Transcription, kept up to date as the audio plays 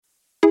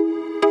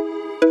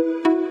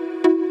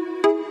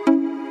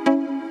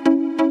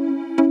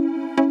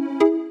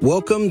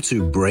Welcome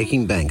to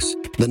Breaking Banks,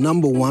 the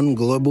 #1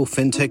 global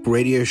fintech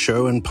radio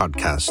show and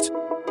podcast.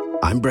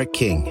 I'm Brett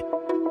King.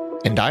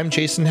 And I'm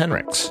Jason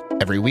Henricks.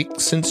 Every week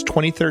since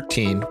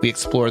 2013, we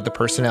explore the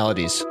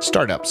personalities,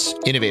 startups,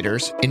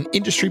 innovators, and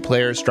industry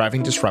players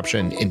driving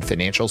disruption in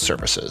financial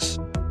services.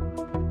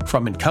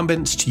 From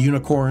incumbents to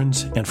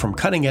unicorns, and from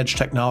cutting-edge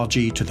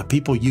technology to the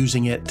people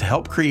using it to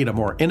help create a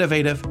more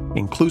innovative,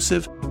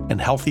 inclusive,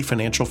 and healthy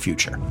financial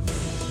future.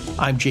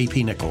 I'm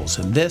JP Nichols,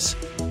 and this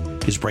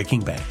is Breaking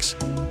Banks.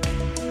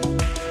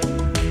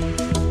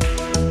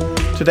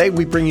 Today,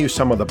 we bring you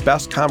some of the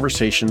best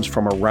conversations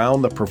from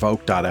around the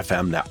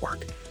Provoke.fm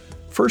network.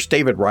 First,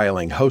 David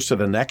Reiling, host of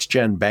the Next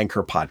Gen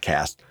Banker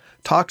podcast,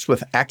 talks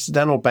with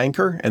accidental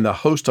banker and the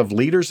host of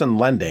Leaders in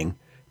Lending,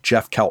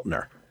 Jeff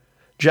Keltner.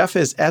 Jeff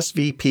is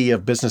SVP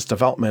of Business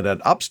Development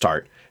at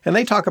Upstart, and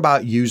they talk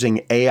about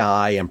using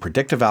AI and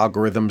predictive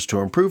algorithms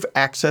to improve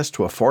access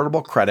to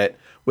affordable credit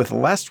with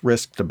less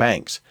risk to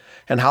banks,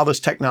 and how this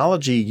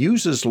technology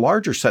uses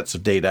larger sets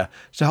of data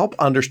to help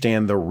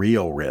understand the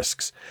real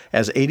risks,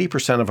 as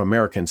 80% of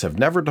Americans have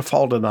never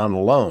defaulted on a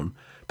loan,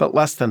 but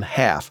less than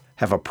half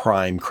have a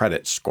prime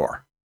credit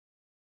score.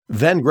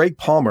 Then Greg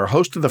Palmer,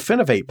 host of the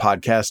Finovate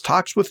podcast,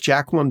 talks with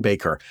Jacqueline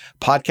Baker,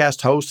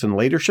 podcast host and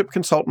leadership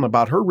consultant,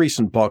 about her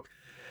recent book,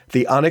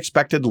 The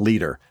Unexpected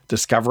Leader: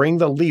 Discovering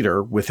the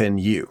Leader Within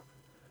You.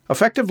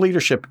 Effective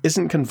leadership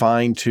isn't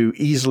confined to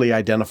easily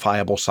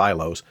identifiable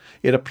silos.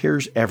 It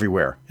appears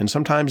everywhere, and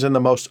sometimes in the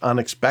most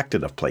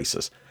unexpected of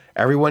places.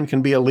 Everyone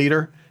can be a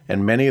leader,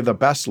 and many of the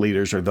best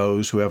leaders are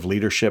those who have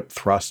leadership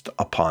thrust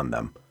upon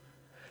them.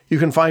 You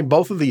can find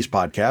both of these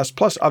podcasts,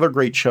 plus other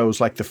great shows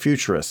like The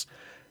Futurists,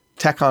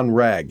 Tech on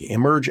Reg,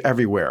 Emerge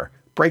Everywhere,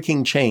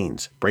 Breaking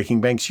Chains,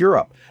 Breaking Banks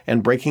Europe,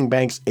 and Breaking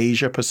Banks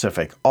Asia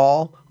Pacific,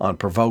 all on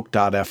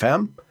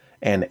Provoke.fm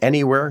and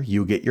anywhere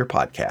you get your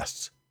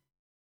podcasts.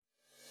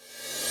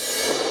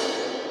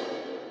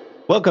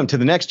 Welcome to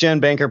the Next Gen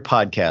Banker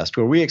podcast,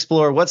 where we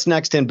explore what's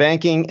next in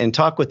banking and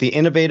talk with the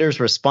innovators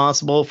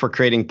responsible for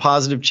creating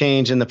positive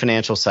change in the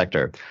financial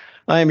sector.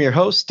 I am your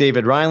host,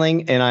 David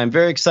Reiling, and I'm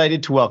very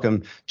excited to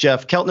welcome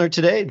Jeff Keltner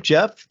today.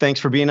 Jeff, thanks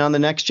for being on the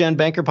Next Gen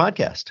Banker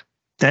podcast.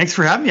 Thanks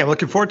for having me. I'm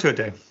looking forward to it,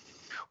 Dave.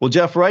 Well,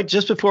 Jeff, right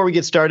just before we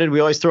get started, we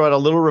always throw out a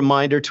little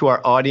reminder to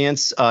our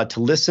audience to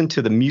listen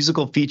to the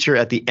musical feature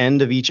at the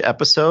end of each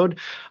episode.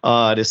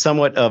 It is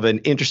somewhat of an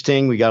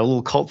interesting, we got a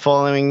little cult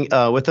following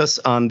with us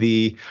on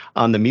the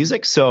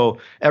music. So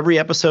every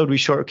episode we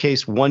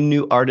showcase one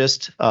new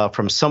artist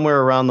from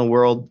somewhere around the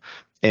world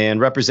and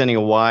representing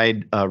a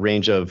wide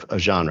range of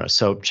genres.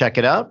 So check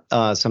it out.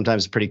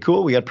 Sometimes it's pretty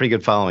cool. We got a pretty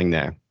good following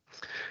there.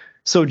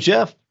 So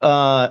Jeff,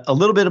 a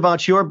little bit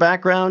about your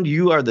background.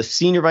 You are the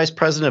Senior Vice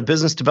President of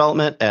Business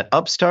Development at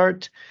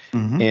Upstart.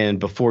 Mm-hmm. And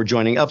before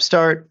joining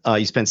Upstart,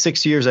 you spent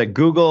 6 years at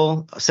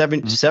Google,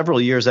 several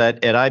years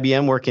at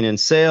IBM working in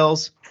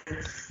sales.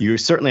 You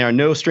certainly are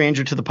no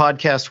stranger to the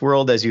podcast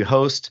world as you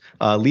host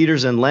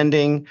Leaders in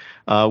Lending,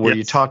 where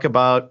you talk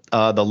about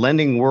the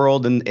lending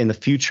world and the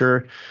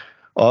future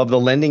of the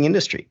lending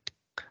industry.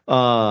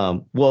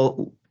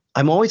 Well,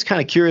 I'm always kind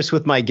of curious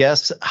with my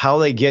guests how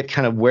they get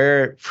kind of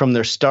where from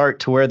their start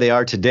to where they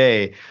are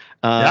today.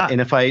 And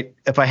if I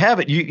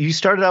have it, you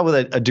started out with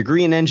a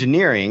degree in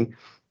engineering.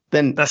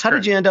 Then how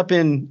did you end up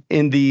in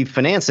the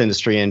finance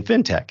industry and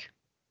fintech?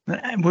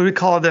 What we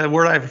call the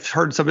word I've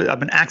heard somebody,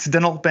 I'm an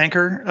accidental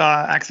banker,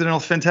 accidental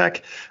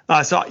fintech.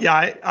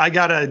 I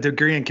got a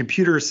degree in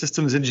computer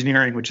systems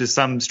engineering, which is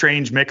some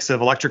strange mix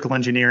of electrical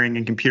engineering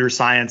and computer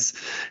science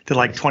that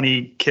like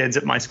 20 kids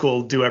at my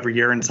school do every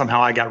year. And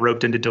somehow I got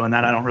roped into doing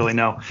that. I don't really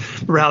know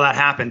how that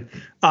happened.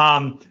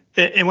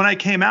 And when I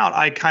came out,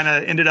 I kind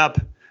of ended up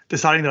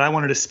deciding that I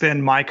wanted to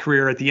spend my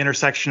career at the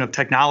intersection of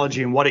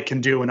technology and what it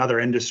can do in other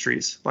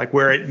industries, like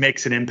where it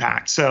makes an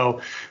impact. So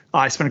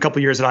I spent a couple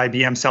of years at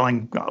IBM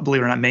selling,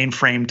 believe it or not,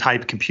 mainframe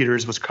type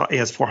computers, was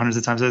AS400s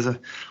at times. It was a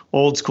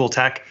old school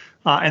tech.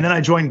 And then I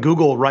joined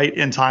Google right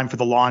in time for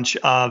the launch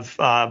of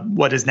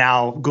what is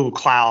now Google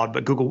Cloud,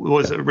 but Google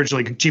was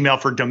originally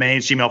Gmail for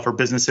domains, Gmail for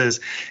businesses.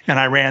 And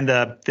I ran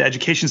the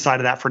education side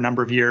of that for a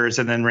number of years,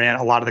 and then ran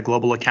a lot of the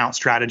global account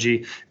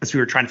strategy as we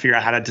were trying to figure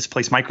out how to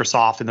displace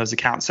Microsoft in those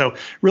accounts. So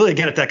really,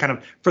 again, at that kind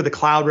of for the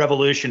cloud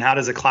revolution, how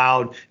does a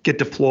cloud get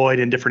deployed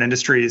in different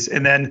industries?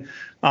 And then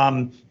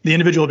the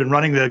individual who had been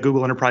running the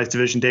Google Enterprise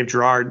division, Dave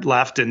Gerard,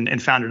 left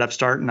and founded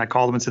Upstart. And I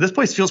called him and said, this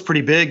place feels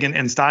pretty big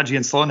and stodgy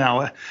and slow now.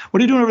 What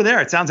are you doing over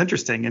there? It sounds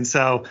interesting. And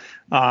so,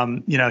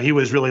 he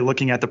was really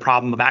looking at the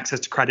problem of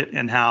access to credit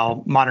and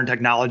how modern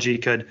technology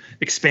could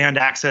expand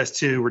access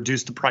to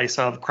reduce the price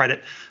of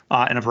credit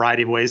in a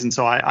variety of ways. And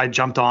so I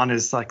jumped on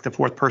as like the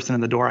fourth person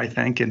in the door, I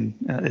think. And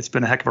it's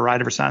been a heck of a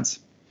ride ever since.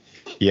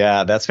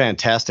 Yeah, that's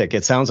fantastic.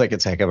 It sounds like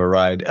it's a heck of a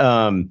ride.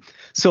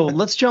 So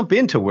let's jump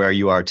into where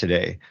you are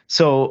today.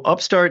 So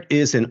Upstart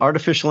is an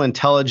artificial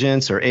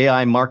intelligence or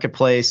AI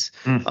marketplace.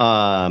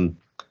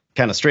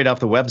 Kind of straight off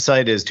the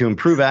website is to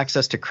improve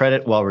access to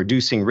credit while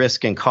reducing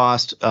risk and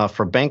cost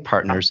for bank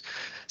partners.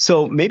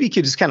 So maybe you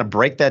could just kind of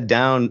break that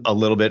down a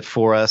little bit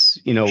for us.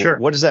 Sure.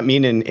 What does that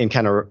mean in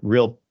kind of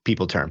real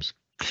people terms?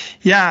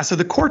 Yeah, so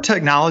the core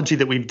technology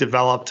that we've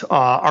developed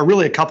are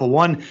really a couple.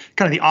 One,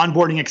 kind of the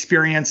onboarding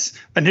experience,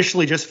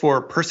 initially just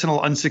for personal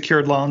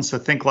unsecured loans. So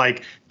think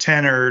like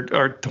 $10,000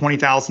 or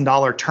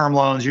 $20,000 term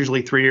loans,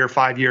 usually 3 or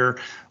 5 year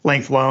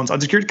length loans.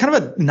 Unsecured, kind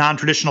of a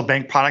non-traditional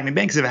bank product. I mean,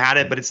 banks have had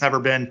it, but it's never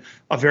been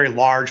a very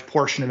large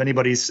portion of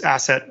anybody's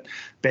asset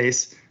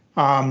base.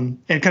 And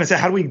kind of say,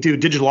 how do we do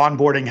digital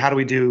onboarding? How do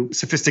we do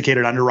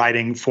sophisticated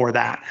underwriting for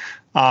that?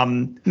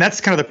 And that's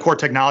kind of the core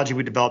technology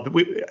we developed.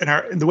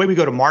 But the way we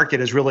go to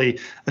market is really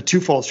a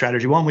twofold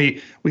strategy. One,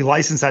 we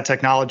license that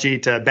technology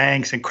to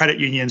banks and credit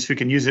unions who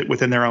can use it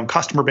within their own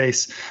customer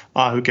base,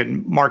 who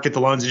can market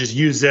the loans and just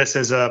use this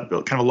as a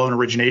kind of loan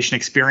origination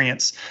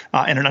experience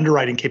and an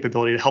underwriting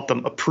capability to help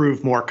them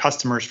approve more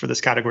customers for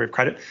this category of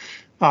credit.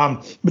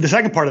 But the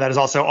second part of that is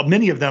also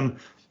many of them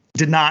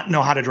did not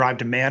know how to drive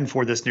demand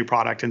for this new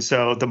product. And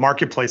so the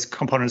marketplace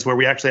component is where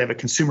we actually have a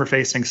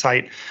consumer-facing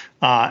site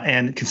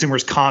and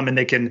consumers come and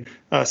they can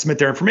submit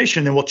their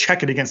information, and then we'll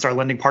check it against our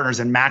lending partners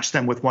and match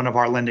them with one of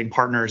our lending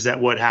partners that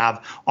would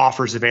have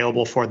offers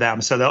available for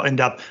them. So they'll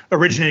end up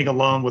originating a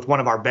loan with one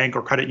of our bank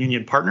or credit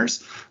union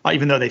partners,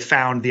 even though they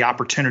found the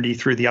opportunity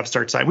through the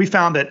Upstart site. We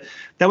found that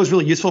that was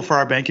really useful for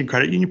our bank and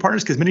credit union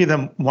partners because many of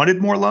them wanted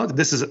more loans.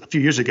 This is a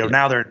few years ago.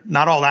 Now they're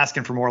not all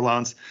asking for more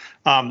loans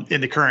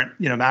in the current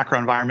macro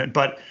environment,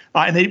 but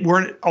and they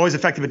weren't always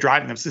effective at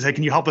driving them. So say,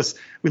 can you help us?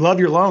 We love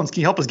your loans.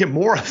 Can you help us get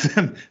more of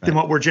them than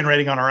what we're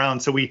generating on our own?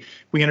 So we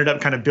ended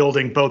up kind of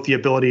building both the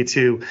ability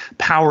to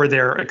power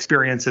their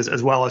experiences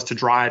as well as to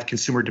drive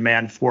consumer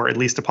demand for at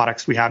least the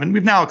products we have. And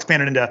we've now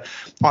expanded into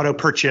auto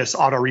purchase,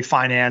 auto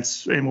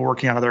refinance, and we're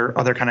working on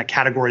other kind of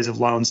categories of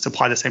loans to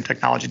apply the same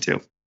technology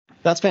to.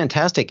 That's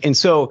fantastic. And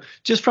so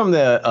just from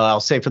the,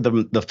 I'll say for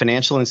the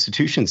financial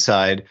institution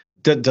side,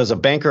 does a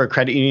bank or a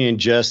credit union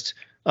just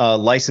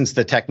license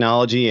the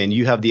technology and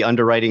you have the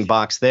underwriting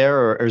box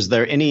there, or is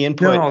there any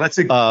input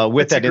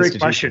with that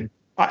institution?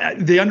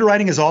 Question. The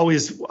underwriting is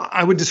always,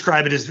 I would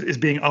describe it as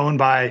being owned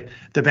by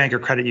the bank or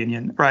credit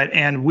union, right?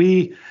 And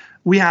we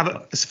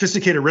have a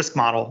sophisticated risk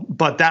model,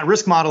 but that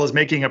risk model is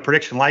making a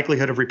prediction,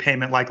 likelihood of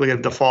repayment, likelihood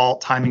of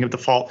default, timing of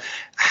default.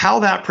 How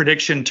that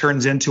prediction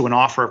turns into an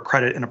offer of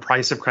credit and a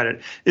price of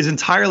credit is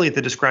entirely at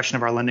the discretion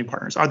of our lending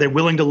partners. Are they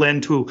willing to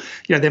lend to,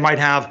 they might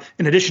have,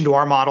 in addition to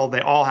our model,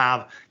 they all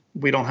have,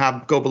 we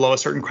don't go below a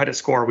certain credit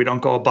score. We don't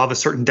go above a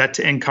certain debt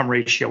to income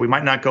ratio. We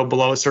might not go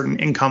below a certain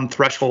income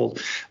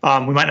threshold.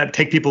 We might not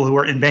take people who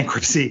are in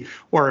bankruptcy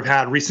or have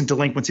had recent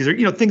delinquencies,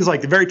 or things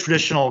like the very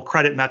traditional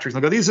credit metrics.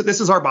 They'll go, this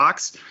is our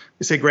box.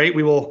 We say, great.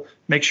 We will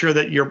make sure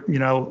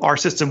that our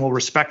system will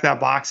respect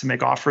that box and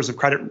make offers of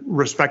credit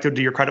respective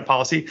to your credit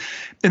policy.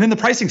 And then the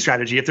pricing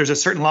strategy. If there's a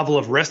certain level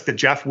of risk that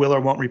Jeff will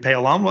or won't repay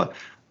a loan,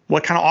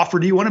 what kind of offer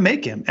do you want to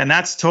make him? And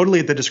that's totally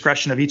at the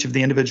discretion of each of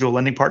the individual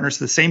lending partners.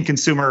 The same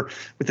consumer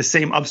with the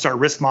same Upstart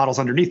risk models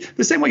underneath.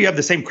 The same way you have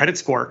the same credit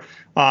score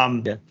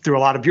through a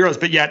lot of bureaus,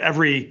 but yet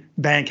every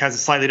bank has a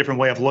slightly different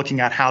way of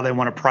looking at how they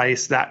want to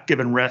price that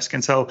given risk.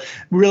 And so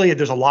really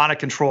there's a lot of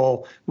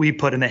control we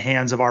put in the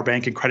hands of our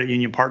bank and credit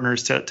union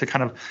partners to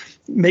kind of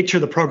make sure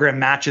the program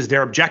matches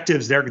their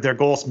objectives, their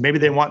goals. Maybe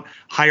they want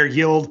higher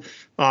yield,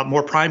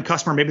 more prime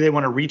customer. Maybe they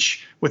want to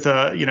reach with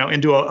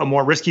into a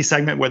more risky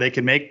segment where they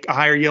can make a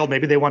higher yield.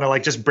 Maybe they want to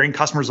just bring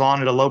customers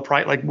on at a low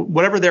price. Like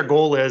whatever their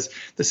goal is,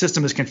 the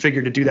system is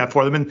configured to do that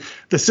for them. And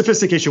the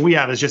sophistication we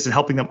have is just in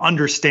helping them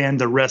understand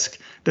the risk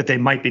that they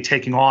might be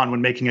taking on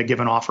when making a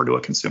given offer to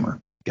a consumer.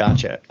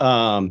 Gotcha.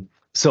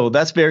 So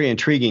that's very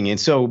intriguing. And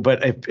so,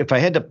 but if I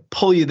had to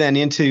pull you then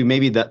into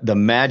maybe the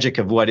magic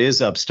of what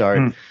is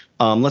Upstart,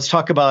 let's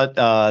talk about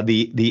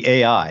the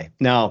AI.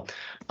 Now,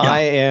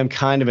 I am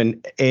kind of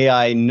an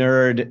AI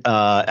nerd.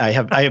 I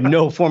have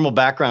no formal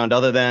background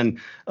other than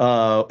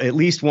at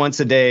least once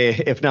a day,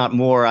 if not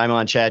more, I'm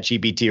on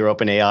ChatGPT or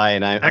OpenAI,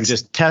 and I'm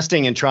just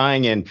testing and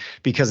trying, and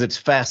because it's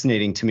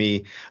fascinating to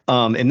me.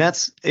 And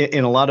that's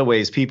in a lot of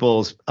ways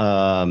people's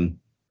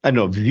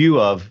view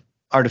of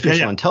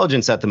artificial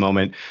intelligence at the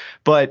moment,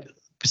 but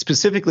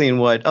specifically in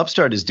what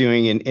Upstart is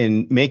doing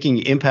in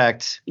making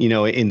impact,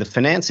 in the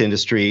finance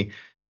industry.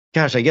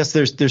 Gosh, I guess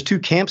there's two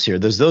camps here.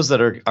 There's those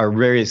that are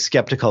very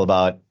skeptical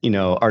about,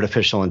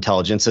 artificial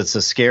intelligence. It's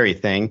a scary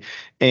thing.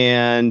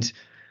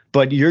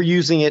 But you're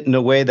using it in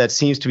a way that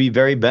seems to be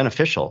very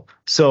beneficial.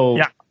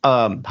 So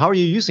how are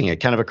you using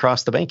it kind of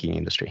across the banking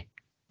industry?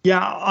 Yeah,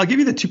 I'll give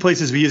you the two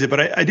places we use it,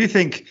 but I do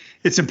think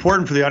it's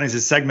important for the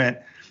audience's segment.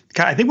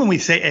 I think when we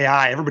say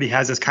AI, everybody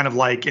has this kind of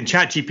like, and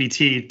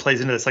ChatGPT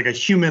plays into this like a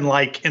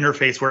human-like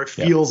interface where it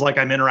feels like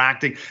I'm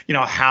interacting,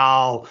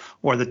 HAL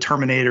or the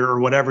Terminator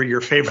or whatever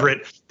your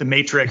favorite, the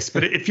Matrix,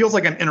 but it feels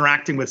like I'm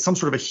interacting with some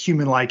sort of a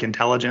human-like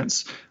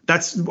intelligence.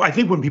 I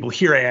think when people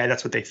hear AI,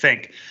 that's what they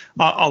think.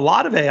 A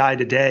lot of AI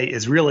today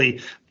is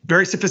really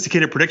very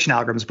sophisticated prediction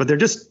algorithms, but they're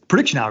just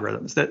prediction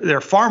algorithms.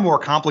 They're far more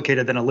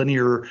complicated than a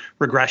linear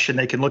regression.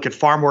 They can look at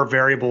far more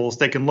variables.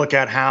 They can look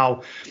at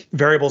how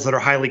variables that are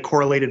highly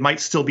correlated might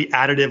still be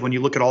additive when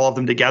you look at all of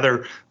them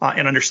together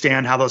and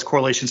understand how those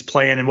correlations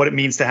play in and what it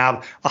means to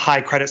have a high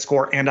credit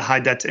score and a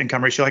high debt to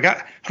income ratio. Like,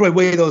 how do I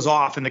weigh those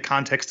off in the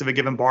context of a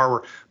given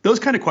borrower? Those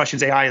kind of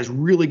questions AI is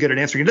really good at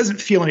answering. It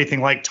doesn't feel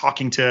anything like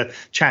talking to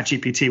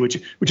ChatGPT,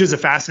 which is a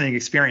fascinating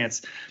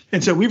experience.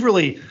 And so we've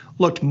really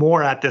looked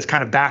more at this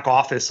kind of back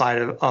office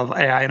side of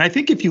AI. And I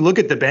think if you look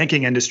at the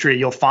banking industry,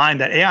 you'll find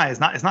that AI is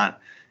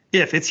not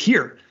if, it's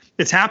here.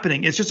 It's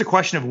happening. It's just a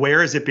question of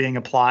where is it being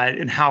applied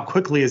and how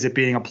quickly is it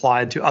being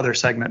applied to other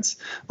segments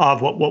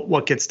of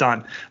what gets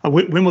done.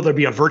 When will there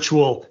be a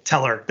virtual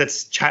teller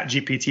that's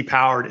ChatGPT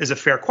powered is a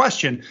fair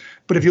question.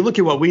 But if you look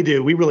at what we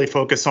do, we really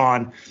focus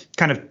on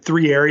kind of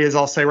 3 areas,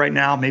 I'll say right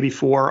now, maybe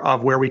 4,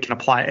 of where we can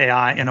apply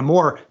AI in a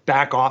more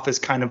back office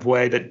kind of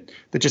way that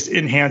just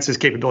enhances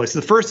capabilities.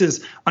 So the first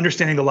is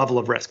understanding the level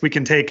of risk. We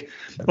can take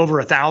over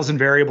 1,000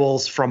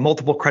 variables from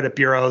multiple credit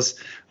bureaus,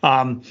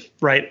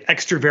 right?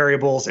 Extra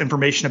variables,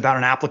 information about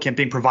an applicant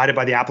being provided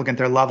by the applicant,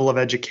 their level of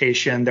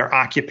education, their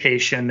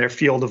occupation, their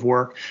field of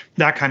work,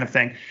 that kind of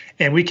thing.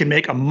 And we can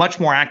make a much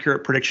more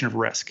accurate prediction of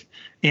risk.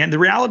 And the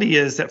reality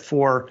is that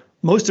for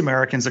most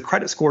Americans, a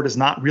credit score does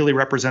not really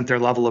represent their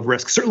level of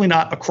risk. Certainly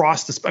not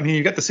across the. I mean,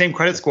 you get the same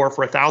credit score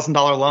for $1,000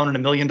 loan and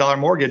 $1 million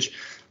mortgage.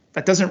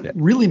 That doesn't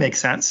really make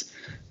sense.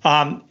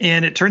 And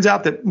it turns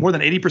out that more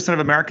than 80% of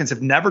Americans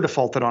have never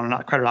defaulted on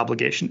a credit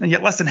obligation, and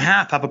yet less than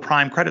half have a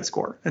prime credit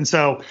score. And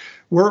so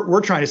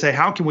we're trying to say,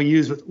 how can we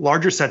use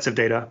larger sets of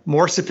data,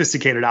 more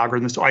sophisticated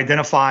algorithms to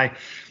identify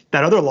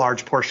that other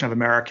large portion of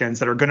Americans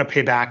that are going to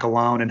pay back a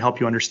loan and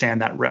help you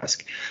understand that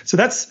risk. So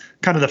that's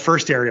kind of the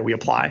first area we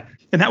apply.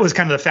 And that was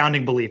kind of the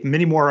founding belief.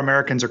 Many more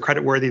Americans are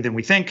creditworthy than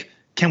we think.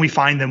 Can we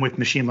find them with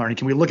machine learning?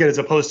 Can we look at, as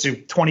opposed to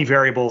 20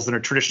 variables that a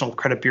traditional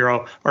credit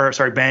bureau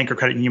bank or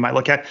credit union might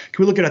look at,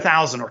 can we look at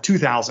 1,000 or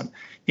 2,000?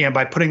 And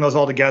by putting those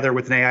all together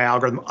with an AI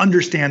algorithm,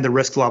 understand the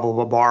risk level of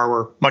a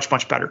borrower much,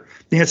 much better?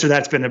 The answer to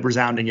that's been a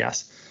resounding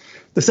yes.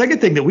 The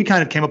second thing that we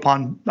kind of came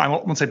upon, I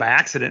won't say by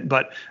accident,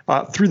 but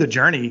through the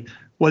journey,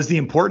 was the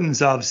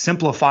importance of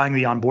simplifying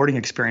the onboarding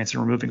experience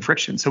and removing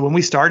friction. So when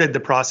we started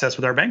the process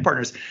with our bank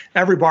partners,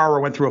 every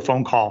borrower went through a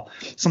phone call,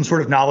 some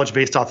sort of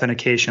knowledge-based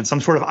authentication, some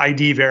sort of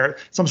ID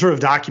some sort of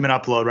document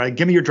upload, right?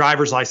 Give me your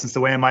driver's license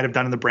the way I might have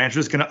done in the branch.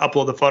 We're just going to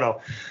upload the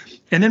photo.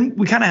 And then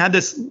we kind of had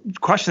this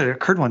question that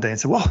occurred one day and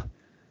said, well,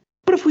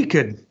 what if we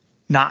could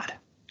not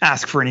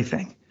ask for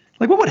anything?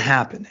 Like, what would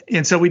happen?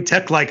 And so we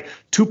took like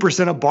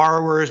 2% of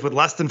borrowers with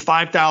less than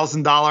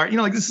 $5,000,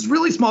 like this is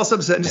really small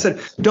subset, and just said,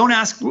 don't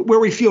ask where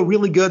we feel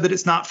really good that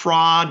it's not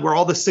fraud, where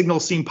all the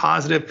signals seem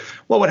positive.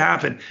 What would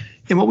happen?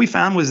 And what we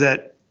found was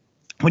that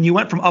when you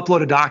went from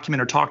upload a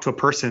document or talk to a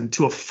person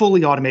to a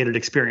fully automated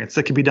experience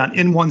that can be done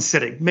in one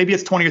sitting, maybe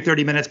it's 20 or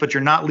 30 minutes, but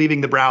you're not leaving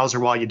the browser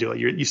while you do it.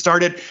 You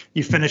start it,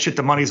 you finish it,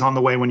 the money's on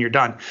the way when you're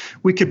done.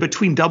 We could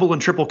between double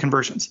and triple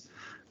conversions.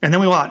 And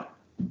then we thought,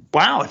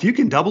 wow, if you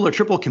can double or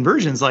triple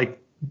conversions, like,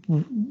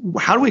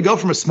 how do we go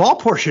from a small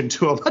portion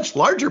to a much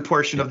larger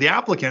portion of the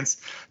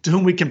applicants to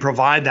whom we can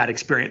provide that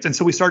experience? And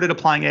so we started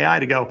applying AI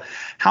to go,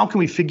 how can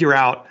we figure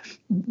out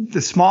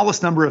the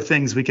smallest number of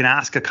things we can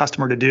ask a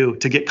customer to do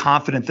to get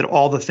confident that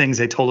all the things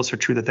they told us are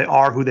true, that they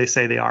are who they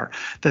say they are,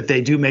 that they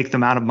do make the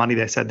amount of money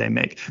they said they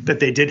make, that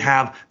they did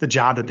have the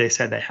job that they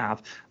said they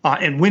have.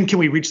 And when can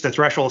we reach the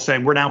threshold of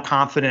saying we're now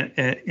confident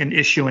in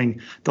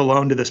issuing the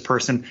loan to this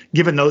person,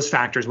 given those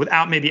factors,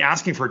 without maybe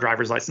asking for a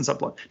driver's license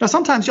upload? Now,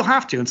 sometimes you'll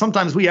have to, and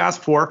sometimes we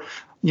ask for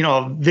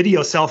a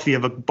video selfie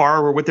of a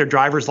borrower with their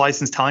driver's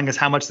license telling us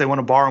how much they want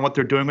to borrow and what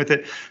they're doing with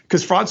it,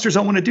 because fraudsters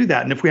don't want to do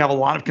that. And if we have a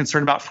lot of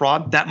concern about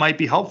fraud, that might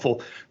be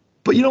helpful.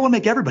 But you don't want to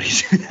make everybody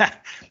do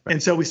that.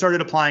 And so we started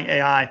applying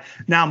AI.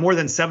 Now more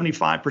than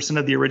 75%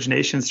 of the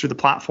originations through the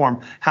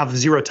platform have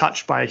zero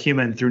touch by a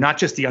human through not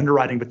just the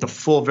underwriting, but the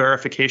full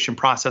verification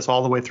process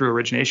all the way through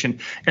origination.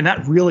 And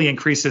that really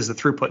increases the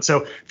throughput.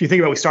 So if you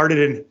think about, we started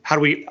in how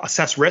do we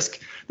assess risk?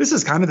 This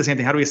is kind of the same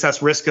thing. How do we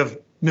assess risk of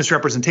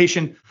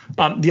misrepresentation?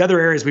 The other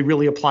areas we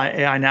really apply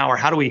AI now are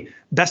how do we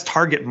best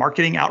target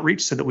marketing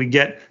outreach so that we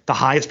get the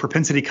highest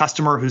propensity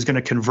customer who's going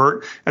to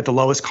convert at the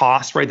lowest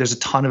cost, right? There's a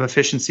ton of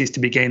efficiencies to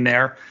be gained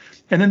there.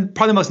 And then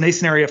probably the most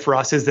nascent area for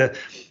us is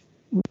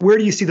where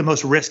do you see the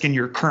most risk in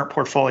your current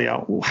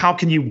portfolio? How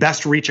can you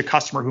best reach a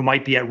customer who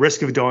might be at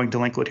risk of going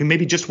delinquent, who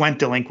maybe just went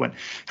delinquent?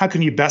 How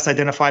can you best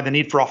identify the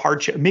need for a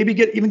hardship? Maybe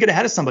even get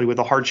ahead of somebody with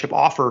a hardship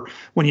offer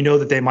when you know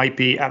that they might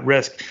be at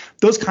risk.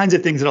 Those kinds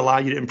of things that allow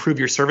you to improve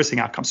your servicing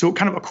outcomes. So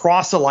kind of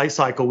across the life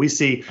cycle, we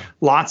see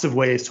lots of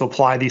ways to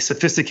apply these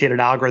sophisticated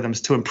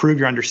algorithms to improve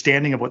your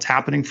understanding of what's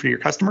happening for your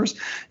customers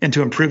and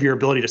to improve your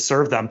ability to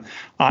serve them.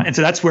 And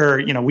so that's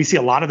where we see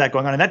a lot of that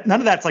going on. And none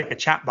of that's like a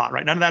chat bot,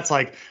 right? None of that's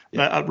like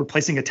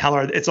replacing a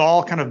teller. It's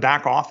all kind of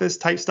back office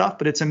type stuff,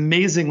 but it's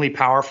amazingly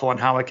powerful in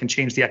how it can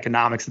change the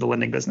economics of the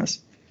lending business.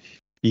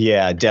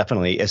 Yeah,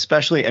 definitely.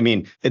 Especially, I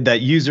mean,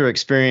 that user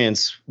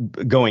experience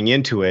going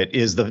into it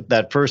is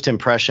that first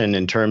impression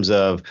in terms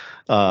of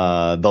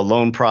the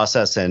loan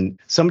process. And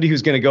somebody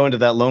who's going to go into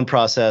that loan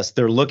process,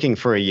 they're looking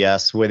for a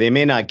yes, where they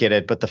may not get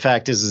it. But the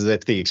fact is that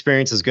if the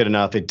experience is good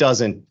enough, it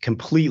doesn't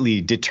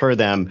completely deter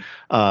them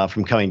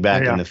from coming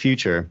back in the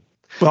future.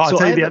 Well, I'll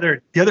tell you the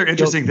other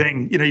interesting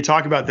thing. You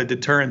talk about the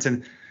deterrence,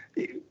 and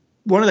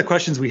one of the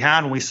questions we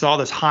had when we saw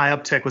this high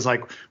uptick was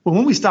like, well,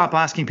 when we stop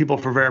asking people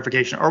for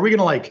verification, are we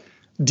going to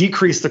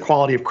decrease the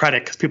quality of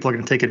credit because people are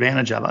going to take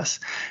advantage of us?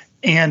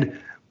 And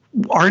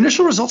our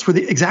initial results were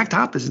the exact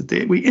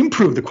opposite. We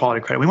improved the quality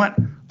of credit. We went,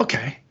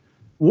 okay,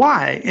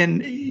 why?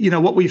 And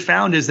what we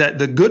found is that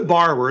the good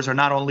borrowers are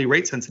not only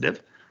rate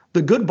sensitive,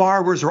 the good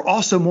borrowers are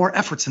also more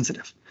effort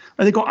sensitive.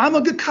 And they go, I'm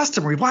a good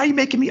customer. Why are you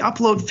making me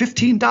upload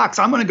 15 docs?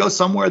 I'm going to go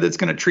somewhere that's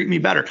going to treat me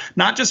better,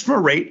 not just from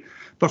a rate,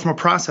 but from a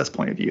process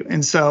point of view.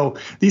 And so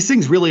these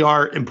things really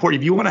are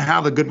important. If you want to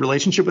have a good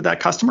relationship with that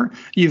customer,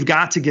 you've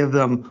got to give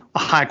them a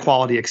high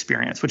quality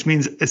experience, which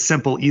means a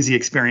simple, easy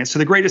experience to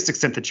the greatest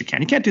extent that you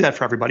can. You can't do that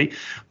for everybody.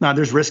 Now,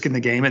 there's risk in the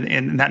game,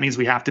 and that means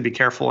we have to be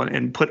careful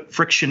and put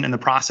friction in the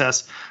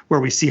process where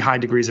we see high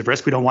degrees of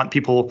risk. We don't want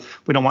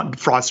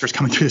fraudsters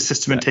coming through the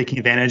system and taking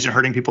advantage and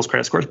hurting people's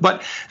credit scores.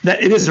 But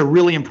that it is a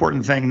really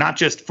important thing, not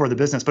just for the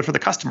business, but for the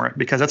customer,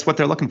 because that's what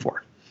they're looking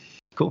for.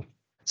 Cool.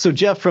 So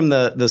Jeff, from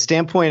the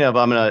standpoint of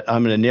I'm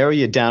gonna narrow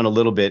you down a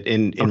little bit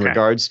in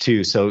regards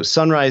to, so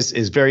Sunrise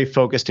is very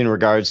focused in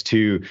regards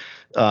to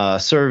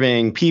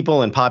serving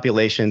people and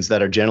populations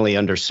that are generally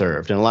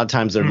underserved, and a lot of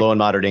times they're low and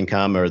moderate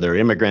income, or they're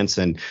immigrants,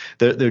 and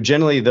they're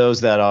generally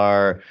those that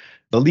are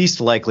the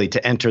least likely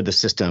to enter the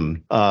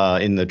system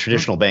in the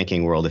traditional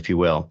banking world, if you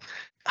will.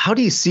 How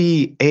do you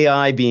see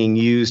AI being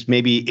used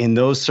maybe in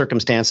those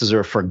circumstances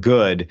or for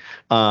good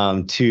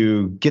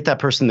to get that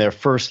person their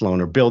first loan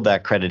or build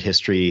that credit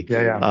history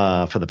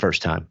for the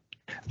first time?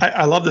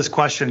 I love this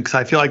question because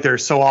I feel like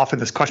there's so often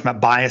this question about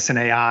bias in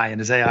AI,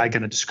 and is AI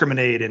going to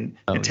discriminate and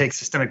take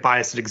systemic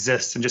bias that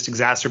exists and just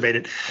exacerbate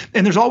it?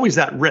 And there's always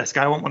that risk.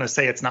 I don't want to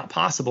say it's not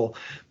possible,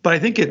 but I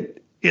think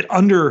it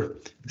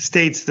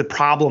understates the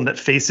problem that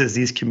faces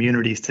these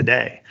communities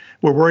today.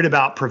 We're worried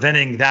about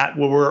preventing that,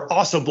 where we're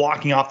also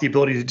blocking off the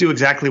ability to do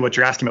exactly what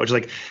you're asking about,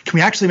 which is can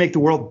we actually make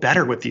the world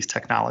better with these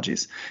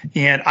technologies?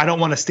 And I don't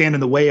want to stand in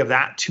the way of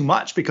that too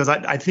much, because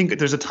I think that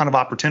there's a ton of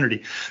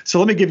opportunity. So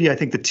let me give you, I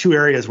think, the two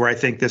areas where I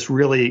think this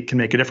really can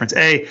make a difference.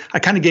 I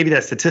kind of gave you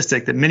that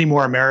statistic that many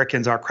more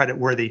Americans are credit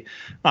worthy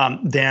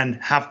than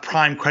have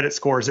prime credit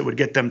scores that would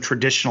get them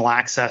traditional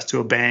access to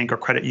a bank or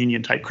credit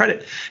union type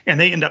credit. And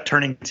they end up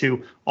turning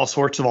to all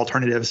sorts of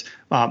alternatives,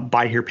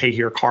 buy here, pay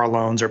here, car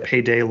loans or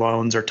payday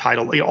loans or title,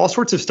 all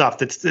sorts of stuff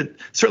that's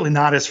certainly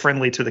not as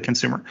friendly to the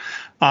consumer.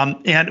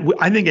 And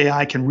I think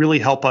AI can really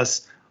help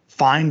us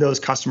find those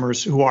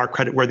customers who are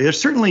creditworthy. There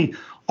certainly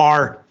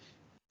are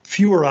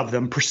fewer of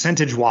them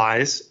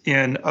percentage-wise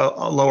in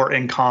a lower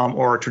income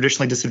or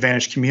traditionally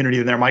disadvantaged community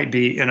than there might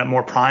be in a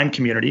more prime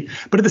community.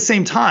 But at the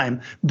same time,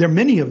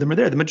 many of them are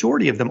there. The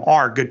majority of them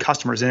are good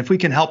customers. And if we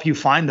can help you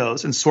find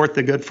those and sort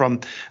the good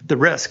from the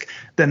risk,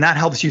 then that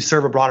helps you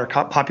serve a broader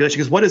population.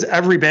 Because what does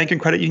every bank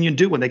and credit union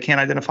do when they can't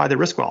identify the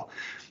risk well?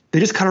 They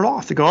just cut it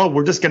off. They go,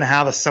 we're just going to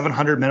have a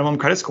 700 minimum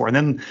credit score. And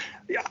then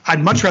I'd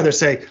much rather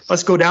say,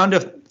 let's go down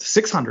to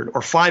 600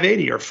 or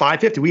 580 or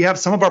 550. We have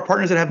some of our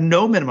partners that have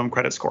no minimum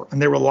credit score,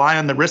 and they rely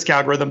on the risk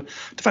algorithm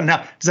to find.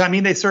 Now, does that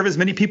mean they serve as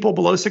many people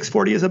below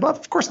 640 as above?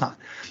 Of course not,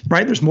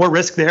 right? There's more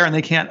risk there, and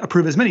they can't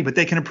approve as many, but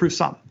they can approve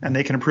some, and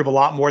they can approve a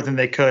lot more than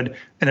they could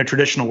in a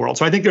traditional world.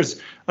 So I think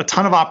there's a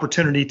ton of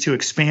opportunity to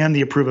expand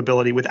the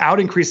approvability without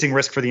increasing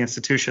risk for the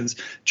institutions,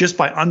 just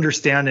by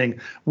understanding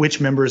which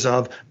members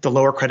of the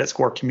lower credit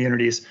score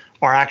communities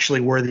are actually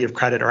worthy of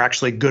credit, are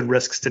actually good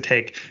risks to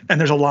take. And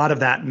there's a lot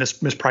of that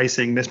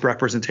mispricing,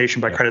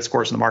 misrepresentation by credit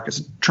scores in the market.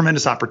 It's a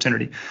tremendous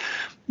opportunity.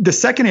 The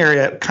second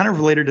area, kind of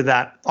related to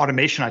that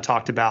automation I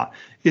talked about,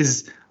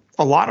 is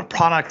a lot of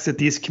products that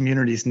these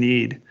communities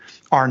need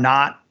are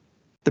not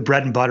the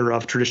bread and butter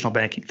of traditional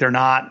banking. They're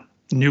not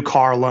new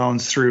car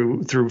loans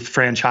through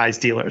franchise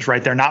dealers,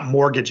 right? They're not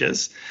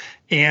mortgages.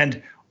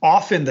 And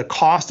often the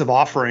cost of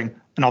offering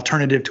an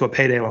alternative to a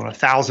payday loan, a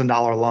 $1,000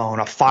 loan,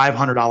 a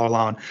 $500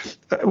 loan.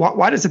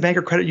 Why does the bank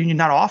or credit union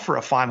not offer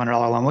a $500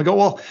 loan? We go,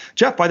 well,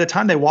 Jeff, by the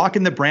time they walk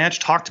in the branch,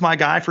 talk to my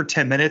guy for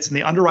 10 minutes, and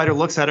the underwriter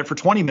looks at it for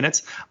 20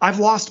 minutes, I've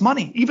lost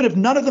money. Even if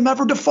none of them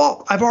ever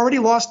default, I've already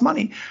lost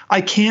money.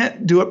 I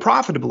can't do it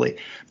profitably.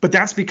 But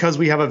that's because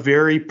we have a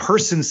very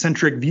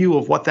person-centric view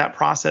of what that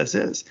process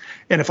is.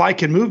 And if I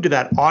can move to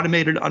that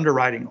automated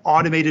underwriting,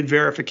 automated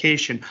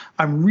verification,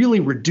 I'm really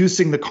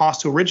reducing the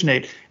cost to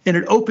originate, and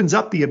it opens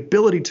up the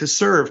ability to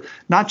serve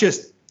not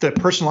just the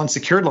personal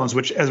unsecured loans,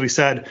 which, as we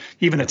said,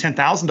 even a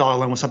 $10,000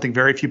 loan was something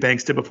very few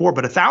banks did before,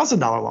 but a $1,000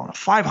 loan, a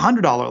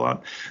 $500 loan,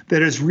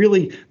 that is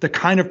really the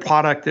kind of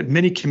product that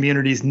many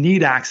communities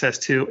need access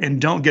to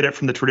and don't get it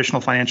from the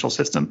traditional financial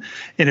system.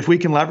 And if we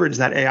can leverage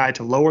that AI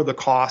to lower the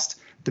cost,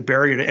 the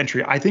barrier to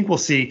entry. I think we'll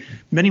see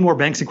many more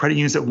banks and credit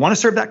unions that want to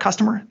serve that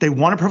customer. They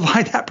want to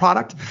provide that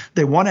product.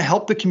 They want to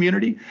help the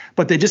community,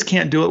 but they just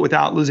can't do it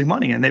without losing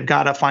money. And they've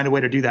got to find a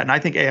way to do that. And I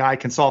think AI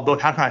can solve both.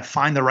 How can I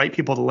find the right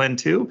people to lend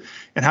to?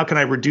 And how can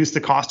I reduce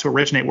the cost to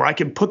originate, where I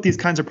can put these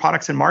kinds of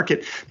products in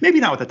market, maybe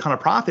not with a ton of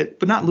profit,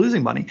 but not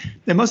losing money.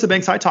 And most of the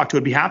banks I talk to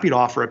would be happy to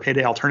offer a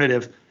payday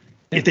alternative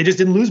if they just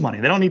didn't lose money.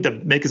 They don't need to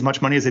make as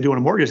much money as they do on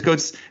a mortgage.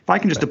 If I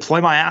can just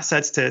deploy my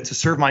assets to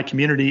serve my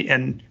community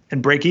and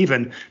break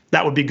even,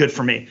 that would be good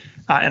for me.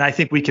 And I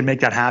think we can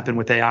make that happen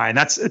with AI. And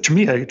that's, to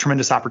me, a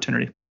tremendous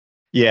opportunity.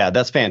 Yeah,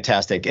 that's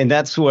fantastic. And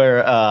that's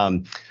where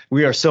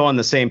we are so on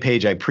the same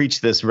page. I preach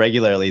this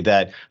regularly,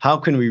 that how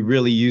can we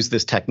really use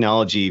this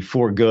technology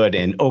for good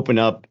and open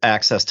up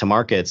access to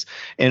markets?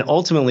 And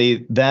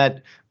ultimately,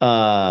 that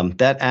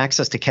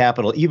access to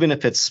capital, even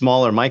if it's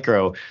small or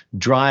micro,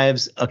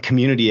 drives a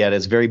community at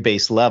its very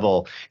base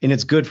level, and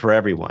it's good for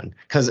everyone.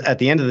 Because at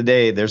the end of the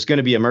day, there's going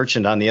to be a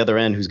merchant on the other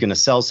end who's going to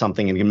sell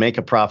something and can make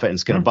a profit, and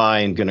it's going to buy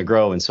and going to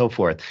grow and so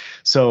forth.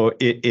 So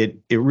it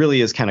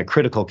really is kind of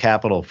critical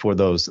capital for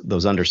those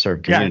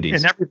underserved communities. Yeah,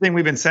 and everything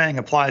we've been saying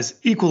applies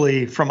equally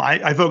from,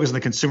 I focus on the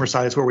consumer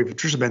side, it's where we've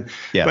traditionally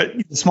been,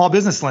 but small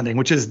business lending,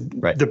 which is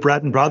the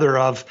bread and butter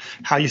of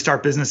how you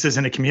start businesses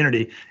in a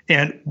community.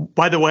 And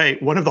by the way,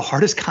 one of the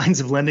hardest kinds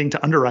of lending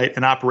to underwrite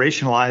and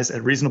operationalize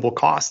at reasonable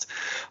cost.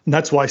 And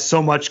that's why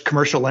so much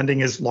commercial lending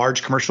is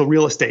large commercial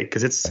real estate,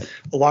 because it's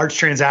a large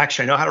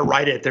transaction. I know how to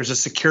write it. There's a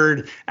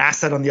secured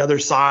asset on the other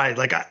side.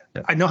 Like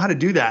I know how to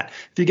do that.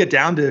 If you get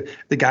down to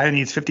the guy who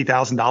needs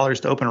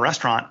 $50,000 to open a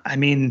restaurant, I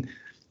mean,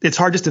 it's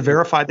hard just to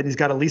verify that he's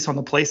got a lease on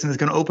the place and is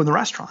going to open the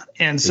restaurant.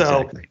 And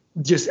so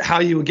just how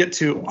you would get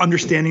to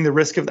understanding the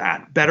risk of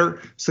that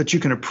better so that you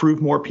can approve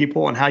more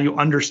people, and how you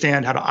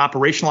understand how to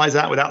operationalize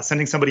that without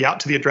sending somebody out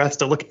to the address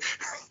to look.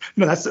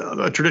 That's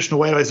a traditional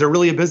way. Is there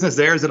really a business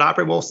there? Is it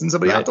operate? Well, send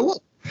somebody out to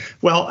look.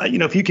 Well,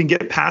 if you can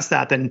get past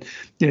that, then,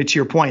 to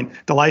your point,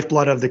 the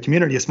lifeblood of the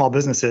community is small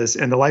businesses,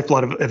 and the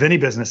lifeblood of any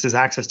business is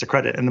access to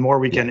credit. And the more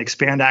we can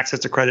expand access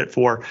to credit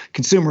for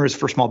consumers,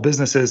 for small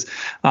businesses,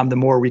 the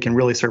more we can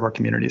really serve our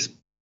communities.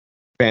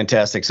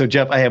 Fantastic. So,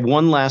 Jeff, I have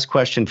one last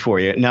question for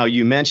you. Now,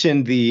 you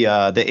mentioned the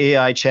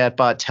AI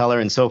chatbot teller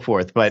and so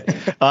forth, but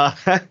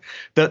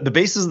the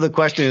basis of the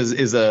question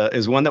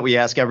is one that we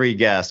ask every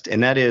guest,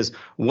 and that is,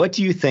 what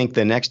do you think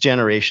the next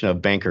generation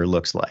of banker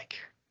looks like?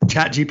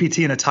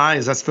 ChatGPT in a tie,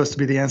 is that supposed to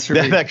be the answer?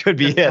 That could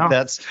be it.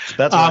 That's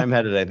where I'm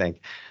headed, I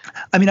think.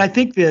 I mean, I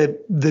think the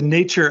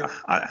nature,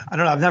 I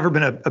don't know, I've never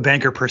been a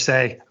banker per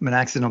se. I'm an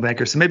accidental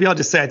banker. So maybe I'll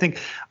just say, I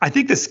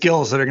think the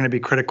skills that are going to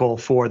be critical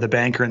for the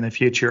banker in the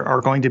future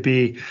are going to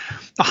be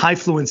a high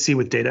fluency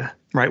with data,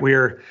 right?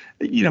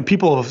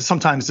 People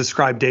sometimes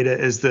describe data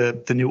as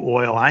the new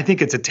oil. And I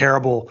think it's a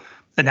terrible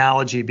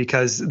analogy,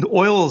 because the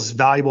oil is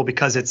valuable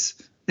because it's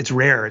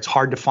rare. It's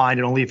hard to find,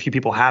 and only a few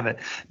people have it.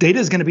 Data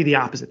is going to be the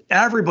opposite.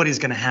 Everybody's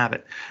going to have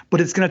it,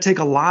 but it's going to take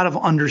a lot of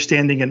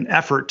understanding and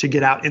effort to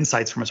get out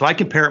insights from it. So I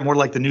compare it more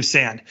like the new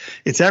sand.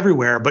 It's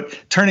everywhere, but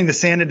turning the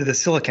sand into the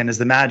silicon is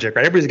the magic,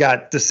 right? Everybody's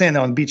got the sand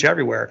on the beach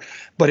everywhere,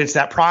 but it's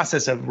that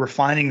process of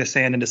refining the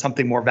sand into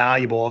something more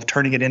valuable, of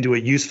turning it into a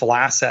useful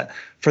asset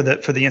for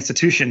the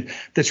institution,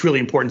 that's really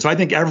important. So I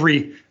think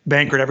every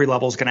banker at every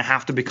level is going to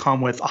have to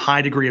become with a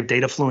high degree of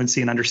data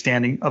fluency and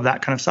understanding of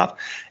that kind of stuff.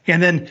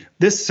 And then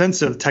this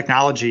sense of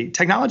technology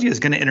is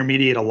going to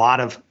intermediate a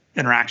lot of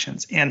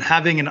interactions, and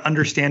having an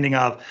understanding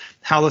of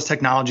how those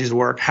technologies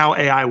work, how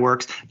AI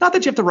works. Not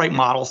that you have to write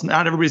models,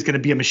 not everybody's going to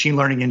be a machine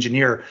learning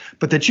engineer,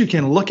 but that you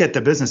can look at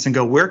the business and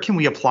go, where can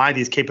we apply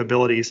these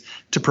capabilities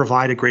to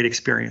provide a great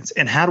experience?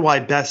 And how do I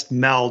best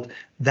meld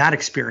that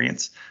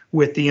experience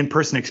with the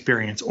in-person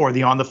experience or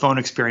the on-the-phone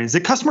experience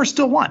that customers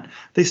still want?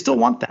 They still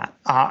want that.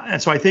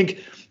 And so I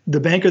think the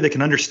banker that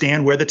can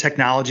understand where the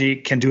technology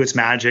can do its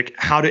magic,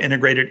 how to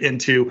integrate it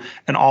into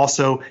an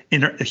also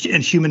in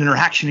human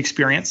interaction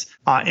experience,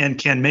 and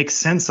can make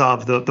sense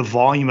of the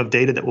volume of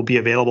data that will be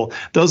available.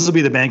 Those will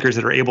be the bankers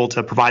that are able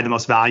to provide the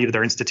most value to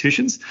their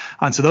institutions.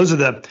 And so those are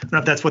I don't know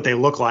if that's what they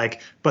look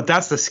like, but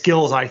that's the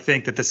skills I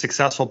think that the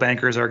successful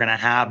bankers are going to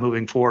have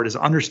moving forward, is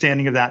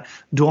understanding of that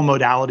dual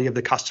modality of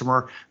the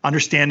customer,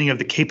 understanding of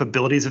the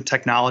capabilities of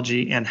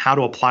technology and how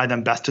to apply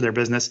them best to their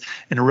business,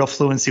 and a real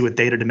fluency with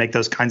data to make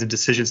those kinds of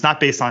decisions. It's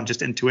not based on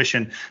just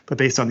intuition, but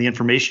based on the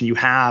information you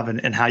have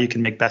and how you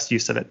can make best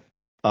use of it.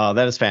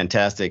 That is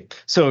fantastic.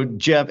 So,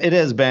 Jeff, it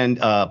has been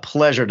a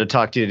pleasure to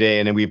talk to you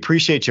today, and we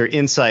appreciate your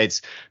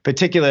insights,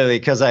 particularly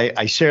because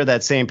I share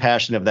that same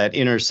passion of that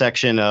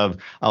intersection of,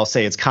 I'll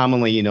say it's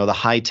commonly, the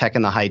high tech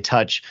and the high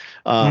touch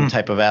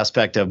type of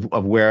aspect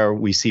of where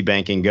we see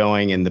banking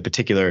going, and the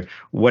particular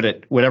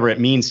whatever it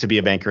means to be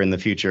a banker in the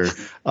future.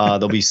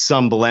 There'll be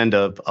some blend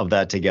of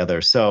that together.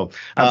 So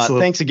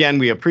thanks again.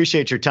 We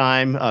appreciate your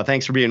time.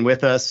 Thanks for being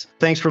with us.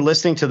 Thanks for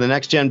listening to the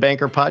Next Gen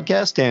Banker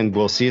podcast, and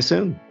we'll see you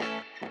soon.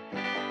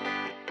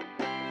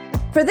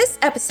 For this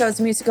episode's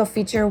musical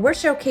feature, we're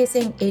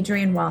showcasing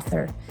Adrian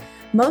Walther.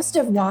 Most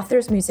of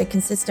Walther's music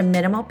consists of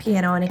minimal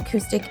piano and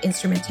acoustic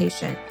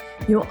instrumentation.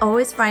 You'll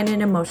always find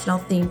an emotional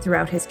theme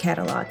throughout his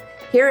catalog.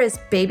 Here is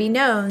Baby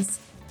Knows.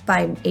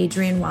 by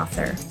Adrian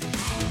Walther.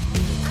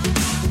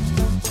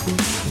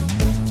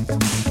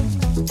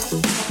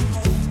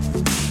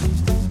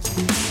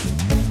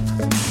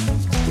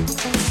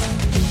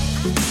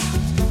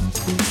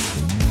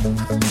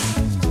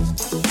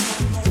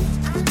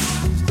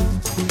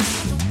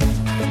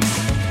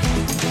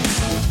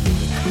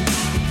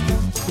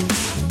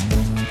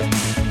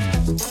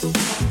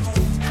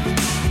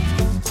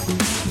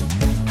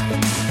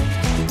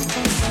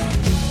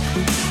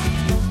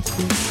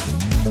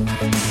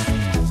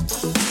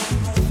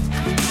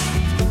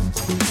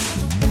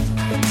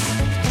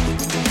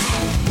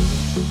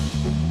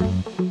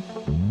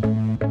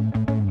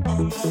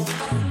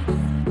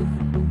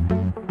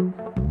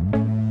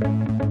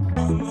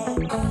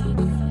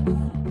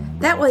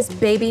 That was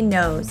Baby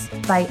Knows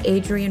by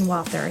Adrian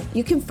Walther.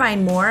 You can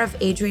find more of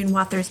Adrian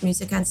Walther's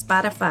music on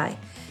Spotify.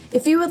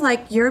 If you would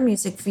like your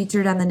music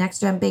featured on the Next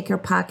Gen Banker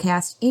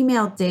podcast,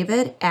 email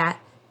David at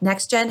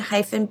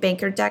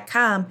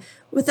nextgen-banker.com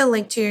with a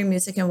link to your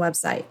music and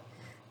website.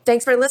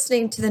 Thanks for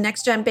listening to the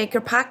Next Gen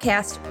Banker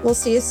podcast. We'll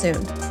see you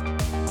soon.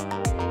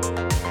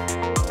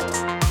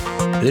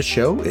 This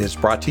show is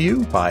brought to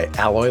you by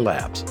Alloy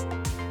Labs.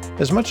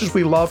 As much as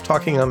we love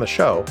talking on the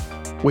show,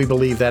 we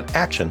believe that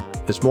action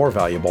is more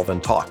valuable than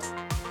talk.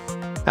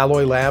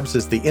 Alloy Labs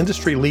is the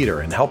industry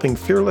leader in helping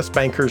fearless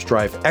bankers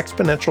drive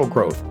exponential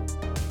growth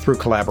through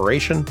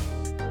collaboration,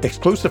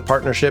 exclusive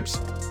partnerships,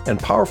 and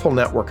powerful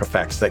network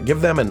effects that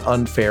give them an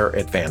unfair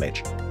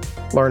advantage.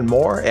 Learn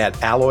more at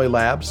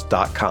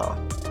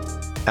alloylabs.com.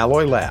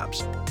 Alloy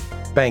Labs,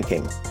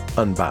 banking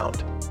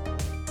unbound.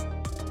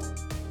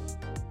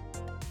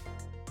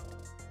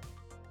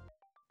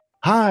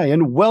 Hi,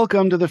 and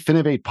welcome to the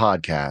Finovate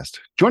podcast.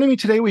 Joining me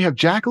today, we have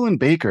Jacqueline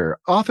Baker,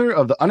 author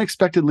of The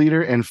Unexpected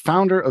Leader and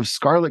founder of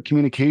Scarlet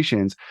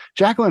Communications.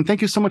 Jacqueline,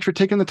 thank you so much for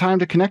taking the time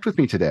to connect with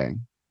me today.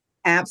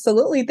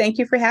 Absolutely. Thank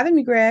you for having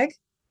me, Greg.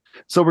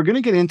 So we're going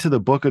to get into the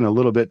book in a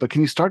little bit, but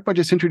can you start by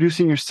just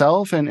introducing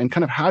yourself and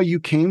kind of how you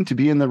came to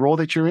be in the role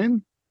that you're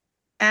in?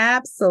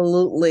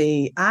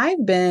 Absolutely.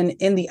 I've been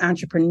in the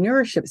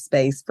entrepreneurship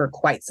space for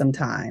quite some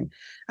time.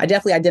 I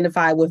definitely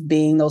identify with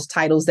being those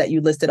titles that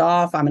you listed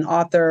off. I'm an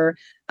author.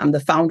 I'm the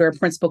founder and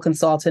principal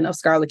consultant of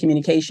Scarlet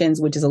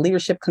Communications, which is a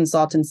leadership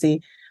consultancy.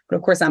 But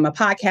of course, I'm a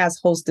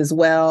podcast host as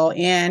well.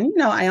 And,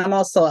 I am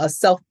also a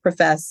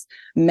self-professed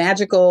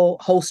magical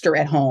hoster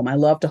at home. I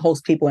love to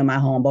host people in my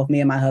home. Both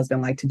me and my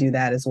husband like to do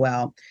that as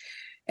well.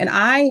 And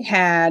I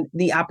had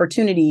the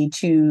opportunity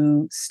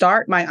to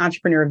start my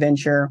entrepreneur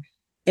venture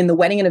in the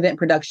wedding and event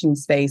production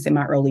space in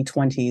my early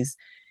 20s.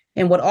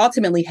 And what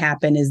ultimately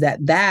happened is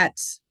that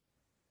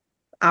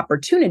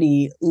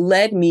opportunity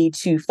led me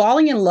to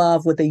falling in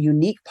love with a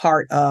unique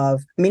part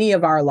of many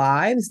of our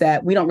lives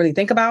that we don't really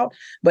think about,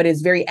 but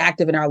is very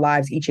active in our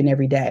lives each and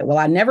every day. Well,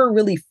 I never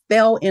really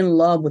fell in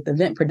love with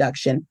event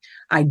production.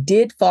 I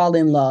did fall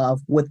in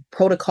love with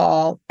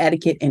protocol,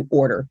 etiquette, and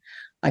order.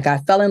 Like I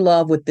fell in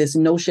love with this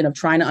notion of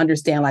trying to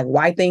understand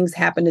why things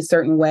happen a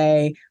certain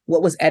way,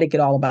 what was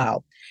etiquette all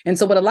about. And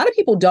so what a lot of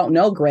people don't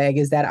know, Greg,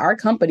 is that our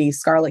company,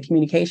 Scarlet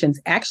Communications,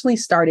 actually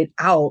started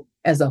out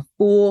as a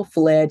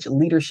full-fledged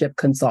leadership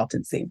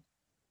consultancy.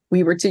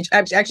 We were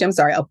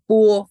a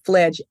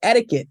full-fledged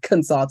etiquette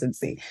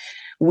consultancy.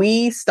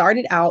 We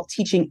started out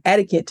teaching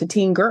etiquette to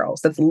teen girls.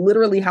 That's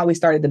literally how we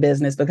started the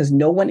business because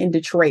no one in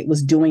Detroit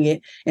was doing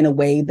it in a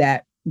way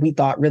that we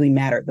thought really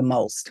mattered the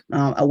most,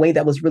 a way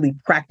that was really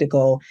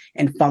practical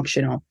and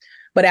functional.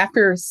 But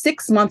after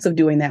 6 months of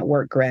doing that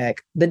work, Greg,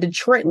 the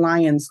Detroit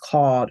Lions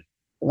called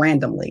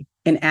randomly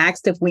and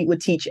asked if we would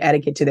teach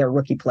etiquette to their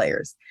rookie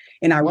players.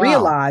 And I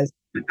realized,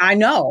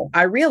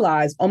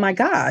 oh my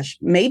gosh,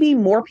 maybe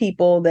more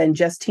people than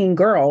just teen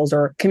girls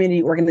or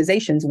community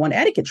organizations want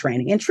etiquette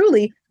training. And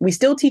truly, we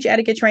still teach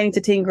etiquette training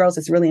to teen girls.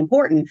 It's really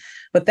important.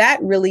 But that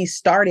really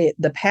started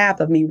the path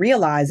of me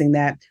realizing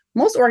that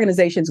most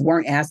organizations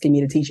weren't asking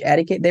me to teach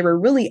etiquette. They were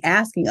really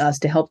asking us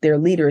to help their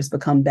leaders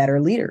become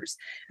better leaders.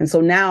 And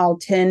so now,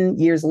 10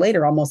 years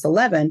later, almost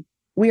 11,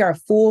 we are a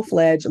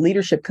full-fledged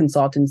leadership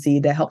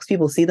consultancy that helps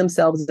people see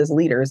themselves as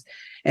leaders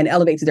and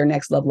elevate to their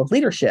next level of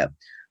leadership.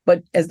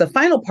 But as the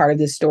final part of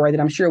this story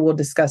that I'm sure we'll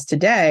discuss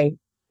today,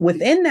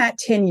 within that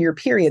 10-year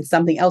period,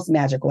 something else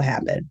magical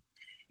happened.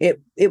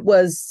 It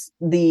was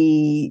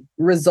the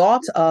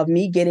result of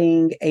me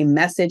getting a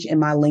message in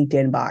my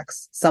LinkedIn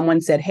box.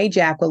 Someone said, "Hey,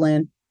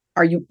 Jacqueline,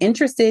 are you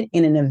interested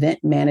in an event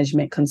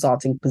management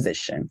consulting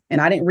position?"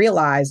 And I didn't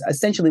realize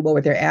essentially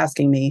what they're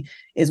asking me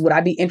is, would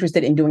I be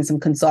interested in doing some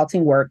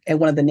consulting work at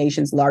one of the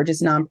nation's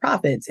largest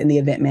nonprofits in the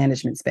event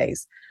management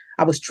space?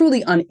 I was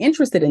truly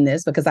uninterested in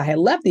this because I had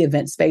left the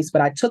event space,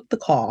 but I took the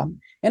call.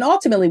 And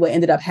ultimately what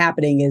ended up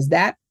happening is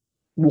that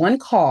one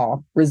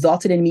call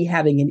resulted in me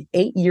having an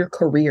 8-year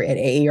career at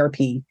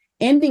AARP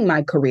ending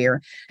my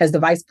career as the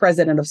vice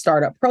president of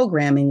startup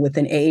programming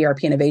within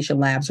AARP Innovation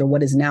Labs, or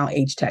what is now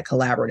H-Tech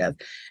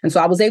Collaborative. And so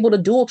I was able to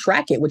dual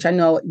track it, which I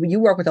know you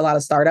work with a lot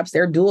of startups.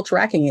 They're dual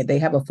tracking it. They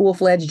have a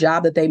full-fledged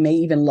job that they may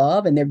even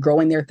love, and they're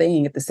growing their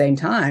thing at the same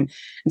time.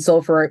 And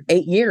so for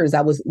 8 years,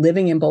 I was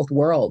living in both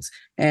worlds.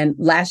 And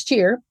last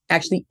year,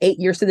 actually 8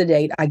 years to the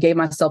date, I gave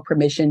myself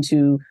permission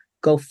to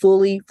go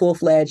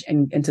full-fledged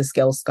and to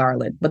scale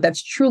Scarlett. But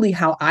that's truly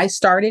how I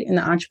started in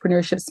the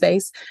entrepreneurship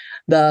space.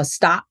 The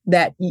stop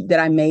that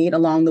I made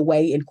along the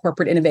way in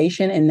corporate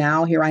innovation. And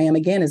now here I am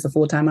again as a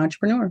full-time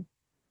entrepreneur.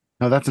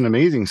 No, that's an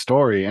amazing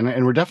story.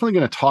 And we're definitely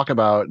going to talk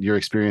about your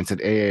experience at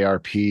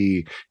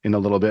AARP in a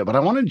little bit. But I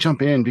want to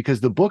jump in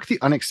because the book, The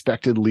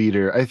Unexpected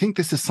Leader, I think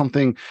this is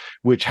something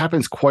which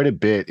happens quite a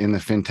bit in the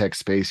fintech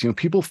space.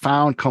 People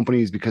found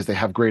companies because they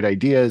have great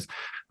ideas.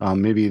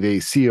 Maybe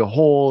they see a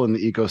hole in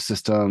the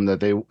ecosystem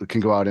that they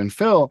can go out and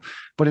fill.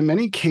 But in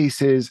many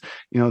cases,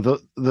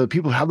 the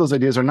people who have those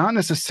ideas are not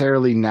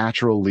necessarily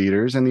natural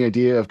leaders. And the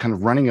idea of kind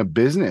of running a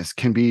business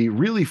can be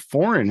really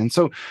foreign. And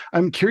so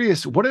I'm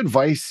curious what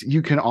advice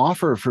you can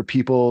offer for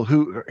people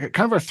who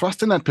kind of are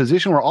thrust in that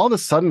position where all of a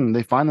sudden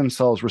they find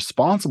themselves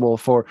responsible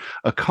for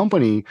a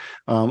company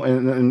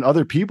and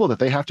other people that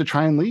they have to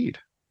try and lead.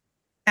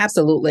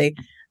 Absolutely.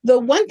 The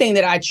one thing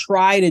that I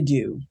try to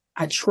do,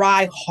 I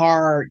try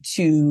hard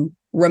to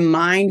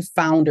remind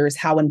founders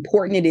how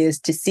important it is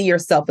to see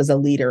yourself as a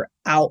leader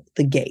out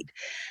the gate.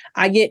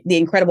 I get the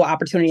incredible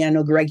opportunity. I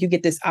know, Greg, you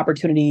get this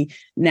opportunity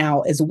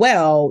now as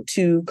well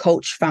to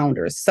coach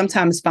founders,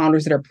 sometimes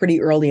founders that are pretty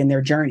early in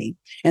their journey.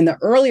 And the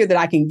earlier that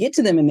I can get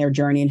to them in their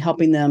journey and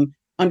helping them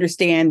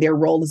understand their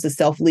role as a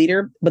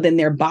self-leader, but then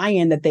their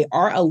buy-in that they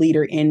are a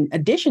leader in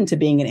addition to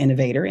being an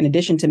innovator, in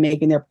addition to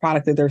making their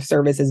product or their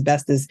service as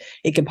best as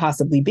it can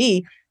possibly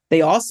be,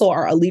 they also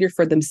are a leader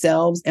for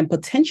themselves and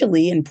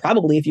potentially, and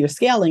probably if you're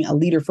scaling, a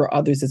leader for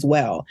others as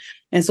well.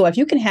 And so if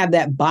you can have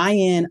that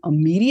buy-in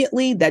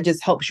immediately, that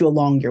just helps you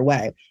along your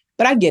way.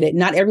 But I get it.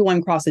 Not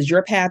everyone crosses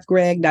your path,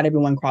 Greg. Not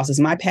everyone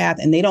crosses my path.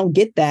 And they don't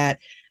get that,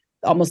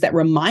 almost that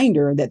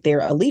reminder that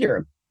they're a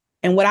leader.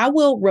 And what I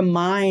will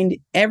remind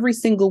every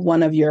single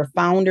one of your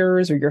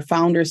founders or your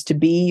founders to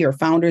be, or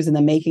founders in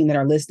the making that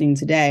are listening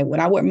today, what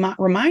I would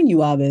remind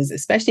you of is,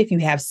 especially if you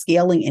have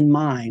scaling in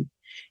mind,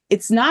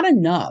 it's not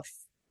enough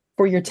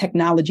for your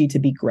technology to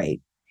be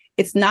great.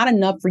 It's not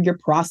enough for your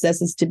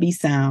processes to be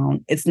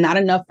sound. It's not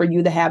enough for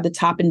you to have the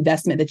top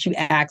investment that you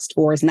asked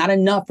for. It's not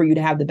enough for you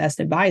to have the best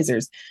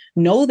advisors.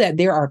 Know that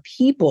there are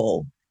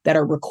people that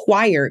are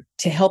required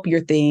to help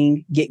your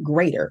thing get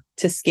greater,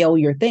 to scale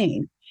your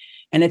thing.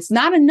 And it's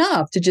not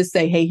enough to just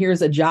say, hey,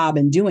 here's a job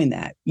in doing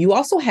that. You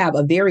also have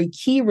a very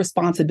key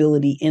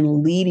responsibility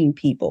in leading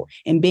people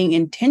and being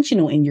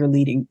intentional in your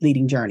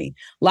leading journey.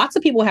 Lots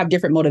of people have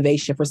different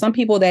motivation. For some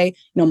people,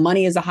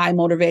 money is a high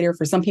motivator.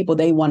 For some people,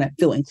 they want to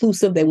feel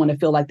inclusive. They want to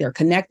feel like they're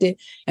connected.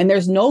 And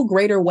there's no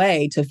greater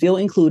way to feel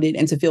included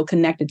and to feel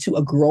connected to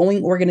a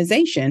growing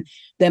organization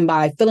than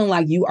by feeling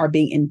like you are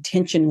being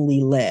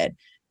intentionally led.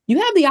 You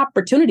have the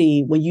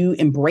opportunity when you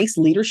embrace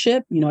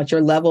leadership, at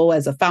your level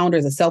as a founder,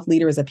 as a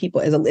self-leader, as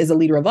a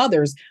leader of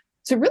others,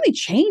 to really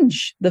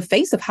change the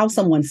face of how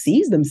someone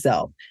sees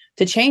themselves,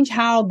 to change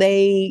how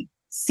they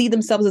see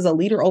themselves as a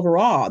leader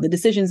overall, the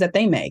decisions that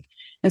they make.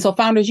 And so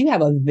founders, you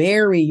have a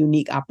very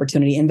unique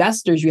opportunity.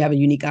 Investors, you have a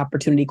unique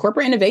opportunity.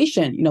 Corporate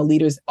innovation,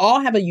 leaders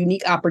all have a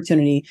unique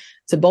opportunity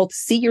to both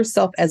see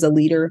yourself as a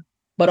leader,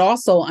 but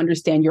also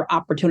understand your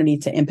opportunity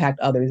to impact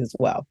others as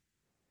well.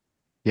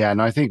 Yeah,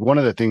 and I think one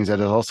of the things that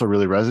has also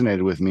really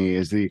resonated with me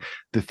is the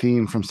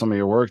theme from some of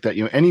your work that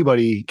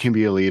anybody can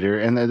be a leader,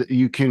 and that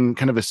you can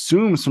kind of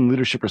assume some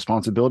leadership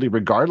responsibility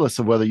regardless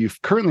of whether you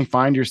currently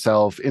find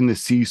yourself in the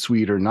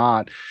C-suite or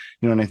not.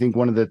 And I think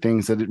one of the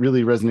things that it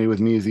really resonated with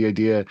me is the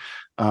idea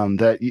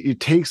that it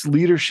takes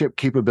leadership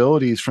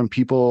capabilities from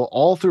people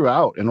all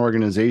throughout an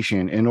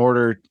organization in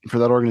order for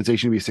that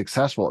organization to be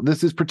successful.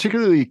 This is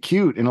particularly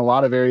acute in a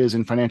lot of areas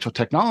in financial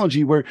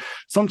technology, where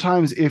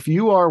sometimes if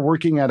you are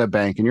working at a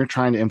bank and you're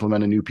trying to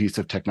implement a new piece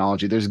of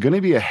technology, there's going to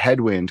be a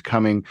headwind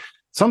coming,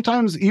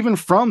 sometimes even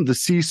from the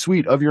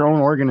C-suite of your own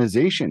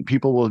organization.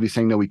 People will be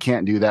saying, no, we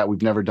can't do that.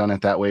 We've never done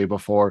it that way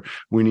before.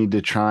 We need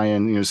to try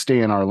and stay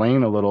in our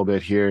lane a little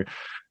bit here.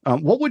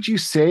 What would you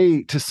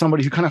say to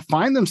somebody who kind of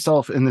find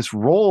themselves in this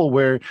role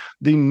where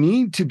they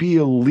need to be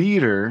a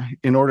leader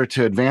in order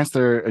to advance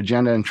their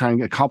agenda and try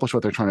and accomplish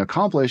what they're trying to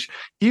accomplish,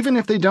 even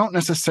if they don't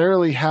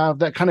necessarily have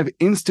that kind of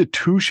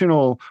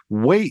institutional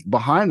weight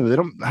behind them? They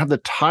don't have the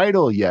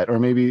title yet, or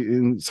maybe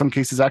in some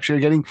cases actually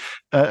are getting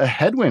a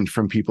headwind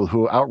from people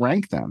who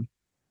outrank them.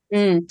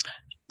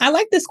 I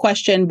like this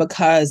question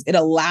because it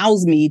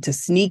allows me to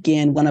sneak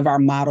in one of our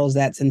models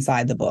that's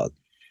inside the book.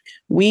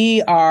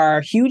 We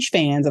are huge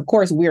fans. Of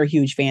course, we're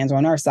huge fans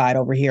on our side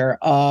over here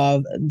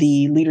of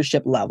the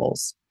leadership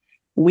levels.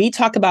 We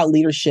talk about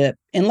leadership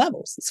in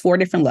levels. It's 4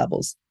 different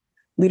levels: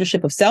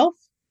 leadership of self,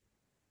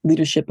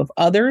 leadership of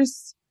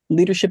others,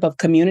 leadership of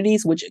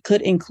communities, which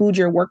could include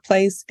your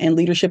workplace, and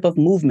leadership of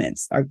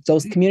movements, or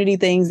those community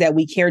things that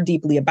we care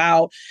deeply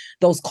about,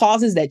 those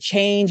causes that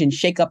change and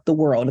shake up the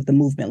world at the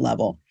movement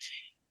level.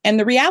 And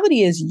the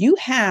reality is you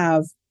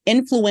have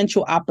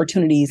influential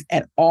opportunities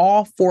at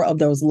all 4 of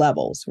those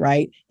levels,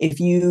 right? If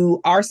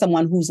you are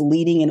someone who's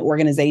leading an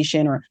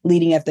organization or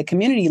leading at the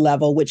community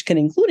level, which can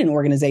include an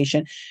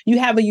organization, you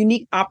have a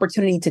unique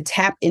opportunity to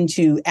tap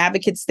into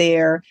advocates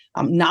there,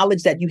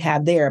 knowledge that you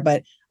have there.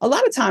 But a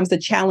lot of times the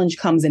challenge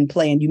comes in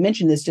play, and you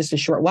mentioned this just a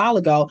short while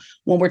ago,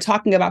 when we're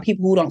talking about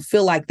people who don't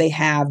feel like they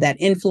have that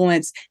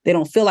influence, they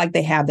don't feel like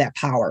they have that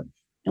power.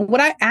 And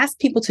what I ask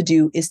people to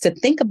do is to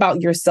think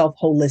about yourself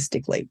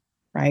holistically,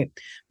 right?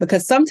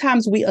 Because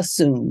sometimes we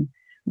assume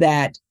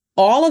that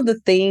all of the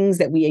things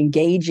that we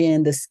engage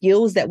in, the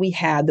skills that we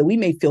have that we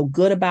may feel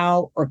good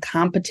about or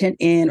competent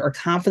in or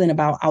confident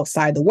about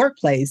outside the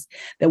workplace,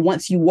 that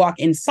once you walk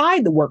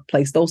inside the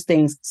workplace, those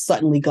things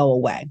suddenly go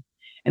away.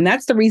 And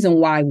that's the reason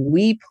why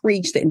we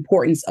preach the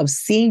importance of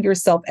seeing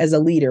yourself as a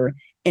leader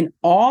in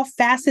all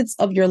facets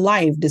of your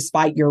life,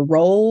 despite your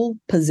role,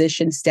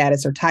 position,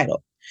 status, or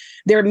title.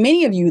 There are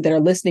many of you that are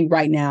listening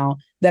right now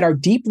that are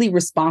deeply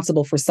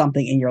responsible for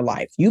something in your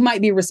life. You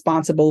might be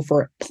responsible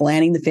for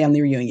planning the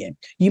family reunion.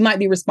 You might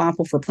be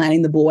responsible for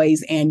planning the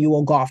boys'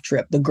 annual golf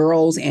trip, the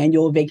girls'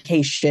 annual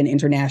vacation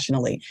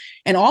internationally.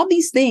 And all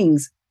these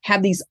things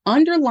have these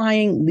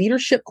underlying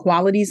leadership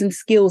qualities and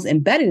skills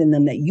embedded in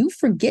them that you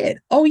forget.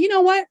 Oh, you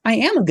know what? I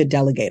am a good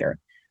delegator.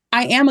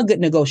 I am a good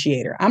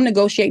negotiator. I'm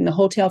negotiating the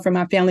hotel for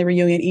my family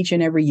reunion each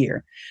and every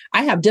year.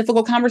 I have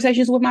difficult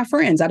conversations with my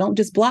friends. I don't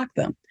just block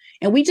them.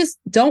 And we just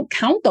don't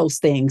count those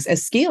things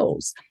as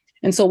skills.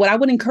 And so what I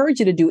would encourage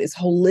you to do is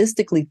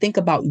holistically think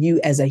about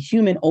you as a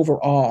human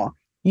overall.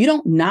 You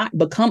don't not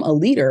become a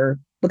leader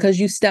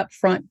because you step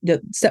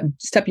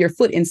your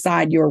foot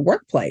inside your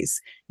workplace.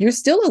 You're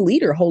still a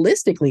leader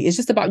holistically. It's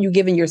just about you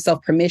giving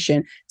yourself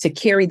permission to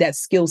carry that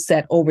skill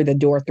set over the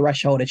door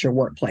threshold at your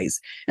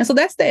workplace. And so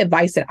that's the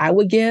advice that I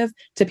would give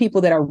to people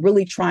that are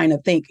really trying to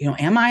think,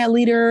 am I a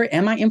leader?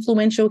 Am I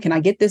influential? Can I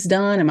get this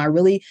done? Am I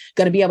really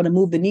going to be able to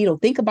move the needle?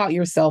 Think about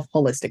yourself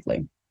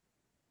holistically.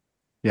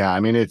 Yeah,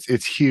 I mean,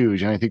 it's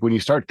huge. And I think when you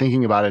start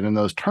thinking about it in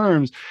those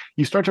terms,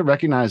 you start to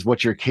recognize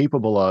what you're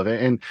capable of.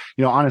 And,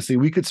 honestly,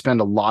 we could spend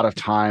a lot of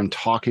time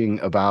talking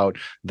about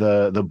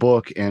the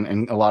book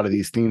and a lot of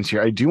these themes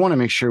here. I do want to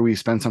make sure we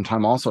spend some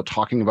time also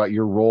talking about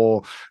your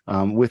role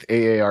with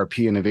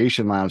AARP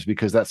Innovation Labs,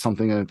 because that's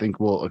something that I think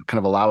will kind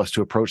of allow us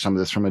to approach some of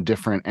this from a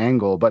different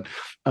angle. But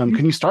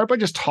can you start by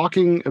just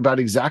talking about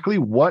exactly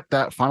what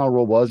that final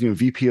role was,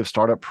 VP of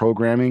Startup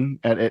Programming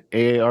at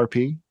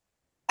AARP?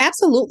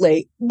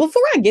 Absolutely.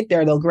 Before I get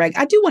there, though, Greg,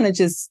 I do want to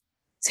just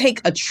take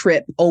a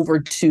trip over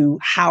to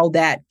how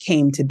that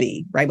came to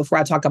be, right? Before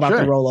I talk about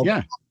the rollover.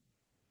 Yeah.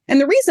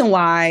 And the reason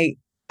why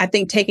I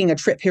think taking a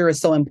trip here is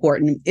so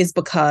important is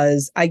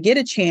because I get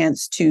a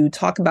chance to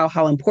talk about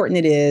how important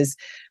it is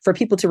for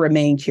people to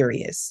remain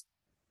curious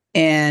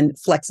and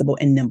flexible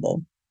and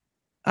nimble.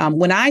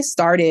 When I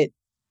started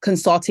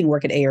consulting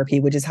work at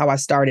AARP, which is how I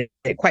started,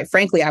 quite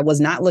frankly, I was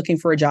not looking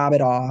for a job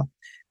at all.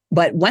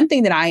 But one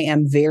thing that I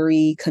am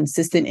very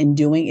consistent in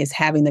doing is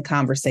having the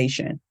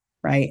conversation,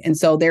 right? And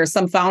so there are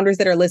some founders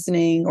that are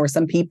listening, or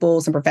some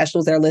people, some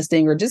professionals that are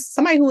listening, or just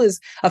somebody who is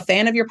a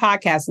fan of your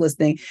podcast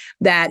listening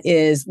that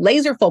is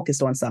laser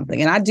focused on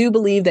something. And I do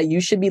believe that you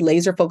should be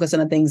laser focused on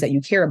the things that you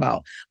care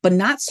about, but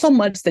not so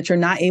much that you're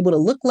not able to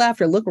look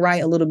left or look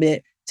right a little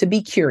bit, to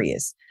be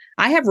curious.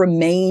 I have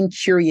remained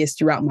curious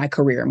throughout my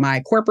career,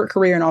 my corporate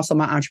career, and also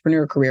my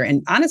entrepreneur career.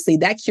 And honestly,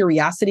 that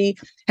curiosity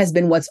has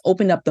been what's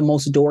opened up the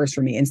most doors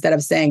for me. Instead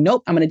of saying,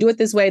 nope, I'm going to do it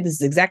this way. This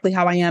is exactly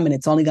how I am, and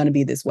it's only going to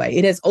be this way.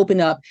 It has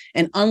opened up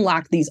and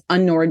unlocked these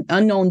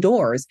unknown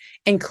doors,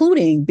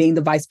 including being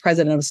the vice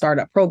president of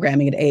startup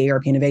programming at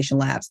AARP Innovation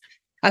Labs.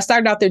 I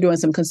started out there doing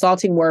some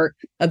consulting work,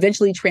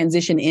 eventually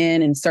transitioned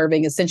in and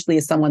serving essentially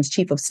as someone's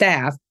chief of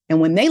staff.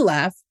 And when they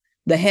left,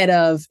 the head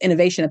of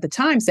innovation at the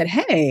time said,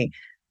 hey,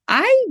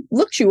 I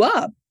looked you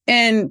up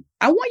and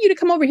I want you to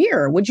come over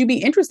here. Would you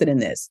be interested in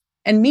this?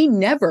 And me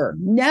never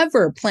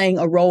playing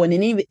a role in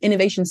any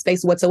innovation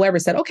space whatsoever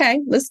said,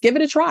 okay, let's give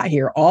it a try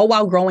here, all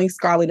while growing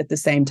Scarlett at the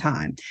same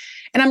time.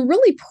 And I'm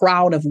really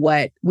proud of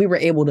what we were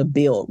able to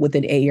build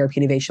within AARP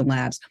Innovation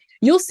Labs.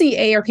 You'll see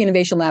AARP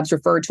Innovation Labs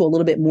referred to a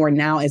little bit more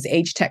now as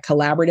Age Tech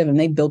Collaborative, and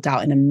they've built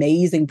out an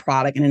amazing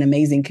product and an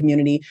amazing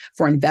community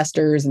for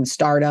investors and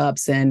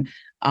startups and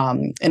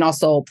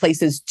also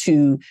places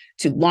to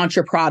launch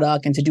your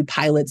product and to do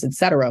pilots, et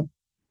cetera.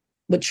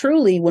 But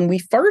truly, when we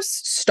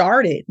first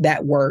started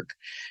that work,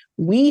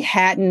 we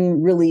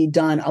hadn't really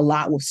done a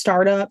lot with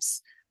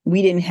startups.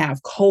 We didn't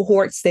have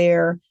cohorts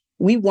there.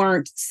 We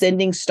weren't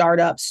sending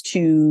startups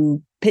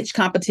to pitch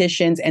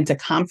competitions and to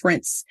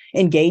conference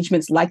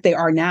engagements like they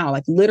are now.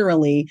 Like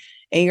literally,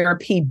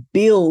 AARP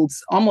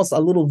builds almost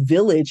a little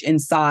village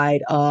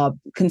inside a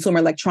Consumer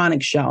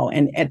Electronics Show,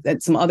 and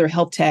at some other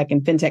health tech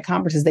and fintech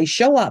conferences. They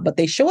show up, but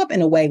they show up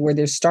in a way where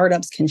their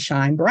startups can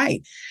shine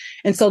bright.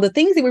 And so the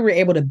things that we were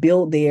able to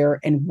build there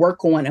and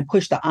work on and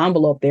push the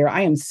envelope there,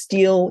 I am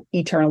still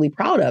eternally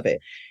proud of it.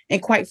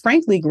 And quite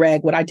frankly,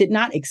 Greg, what I did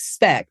not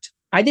expect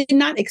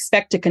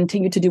to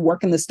continue to do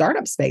work in the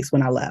startup space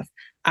when I left.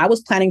 I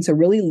was planning to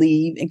really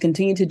leave and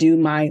continue to do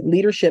my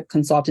leadership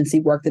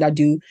consultancy work that I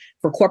do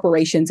for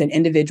corporations and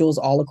individuals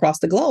all across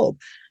the globe.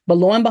 But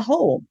lo and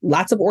behold,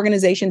 lots of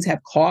organizations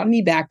have called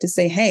me back to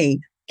say, hey,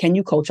 can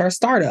you coach our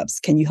startups?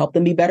 Can you help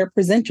them be better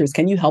presenters?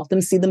 Can you help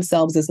them see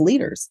themselves as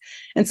leaders?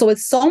 And so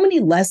it's so many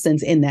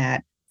lessons in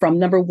that, from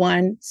number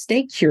one,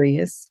 stay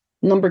curious.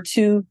 Number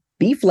two,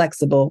 be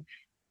flexible.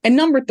 And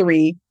number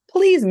three,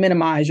 please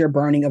minimize your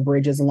burning of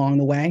bridges along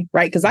the way,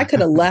 right? Because I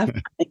could have left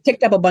and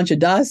kicked up a bunch of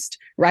dust,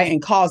 right?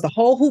 And caused a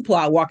whole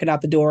hoopla walking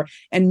out the door,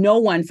 and no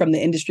one from the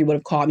industry would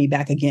have called me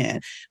back again.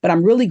 But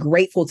I'm really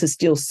grateful to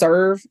still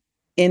serve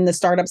in the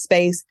startup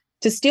space,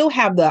 to still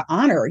have the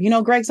honor. You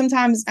know, Greg,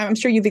 sometimes I'm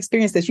sure you've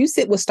experienced this. You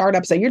sit with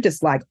startups and you're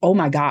just like, oh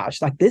my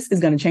gosh, like this is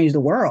going to change the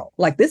world.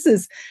 Like this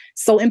is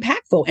so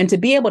impactful. And to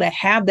be able to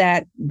have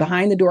that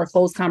behind the door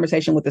closed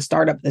conversation with the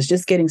startup that's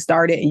just getting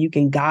started, and you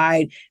can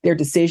guide their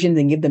decisions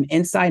and give them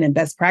insight and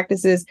best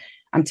practices,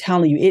 I'm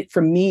telling you, it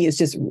for me is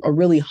just a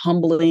really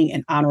humbling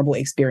and honorable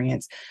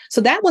experience.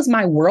 So that was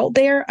my world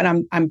there.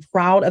 And I'm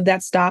proud of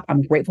that stop.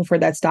 I'm grateful for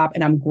that stop.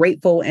 And I'm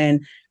grateful and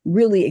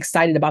really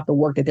excited about the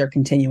work that they're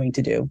continuing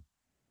to do.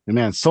 And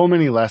man, so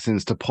many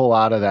lessons to pull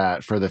out of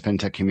that for the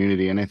fintech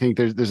community. And I think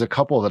there's a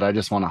couple that I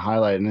just want to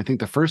highlight. And I think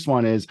the first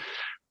one is,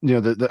 you know,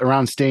 the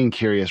around staying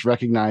curious,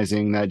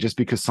 recognizing that just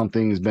because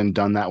something's been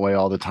done that way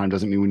all the time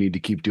doesn't mean we need to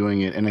keep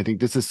doing it. And I think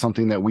this is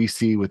something that we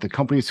see with the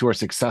companies who are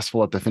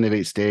successful at the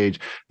Finovate stage,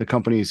 the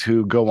companies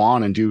who go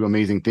on and do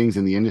amazing things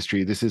in the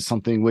industry. This is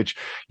something which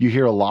you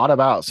hear a lot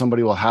about.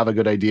 Somebody will have a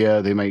good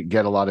idea. They might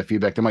get a lot of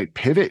feedback. They might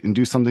pivot and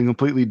do something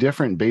completely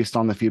different based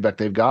on the feedback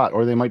they've got,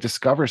 or they might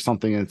discover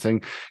something and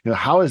saying, you know,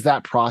 how is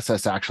that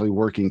process actually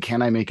working?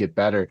 Can I make it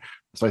better?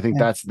 So I think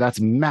that's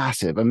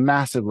massive, a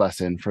massive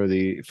lesson for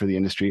the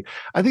industry.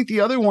 I think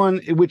the other one,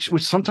 which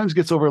sometimes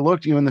gets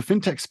overlooked, you know, in the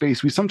fintech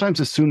space, we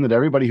sometimes assume that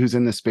everybody who's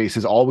in this space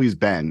has always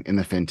been in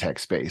the fintech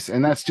space,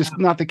 and that's just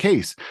not the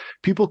case.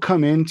 People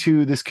come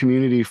into this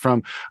community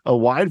from a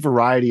wide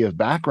variety of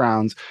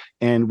backgrounds,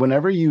 and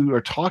whenever you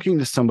are talking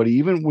to somebody,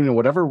 even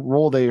whatever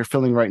role they are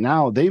filling right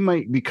now, they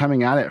might be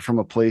coming at it from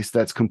a place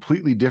that's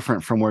completely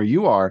different from where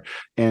you are,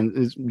 and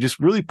it just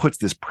really puts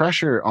this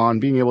pressure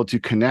on being able to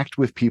connect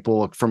with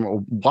people from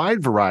a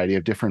wide variety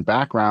of different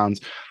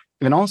backgrounds,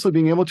 and also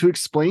being able to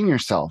explain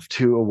yourself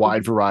to a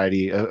wide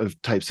variety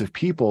of types of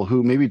people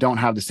who maybe don't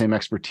have the same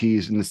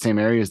expertise in the same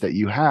areas that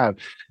you have.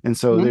 And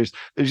so there's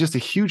just a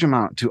huge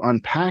amount to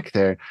unpack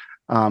there.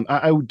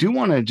 I do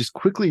want to just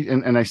quickly,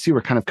 and I see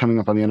we're kind of coming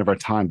up on the end of our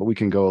time, but we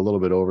can go a little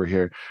bit over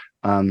here.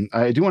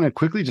 I do want to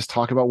quickly just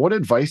talk about what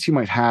advice you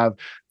might have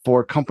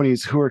for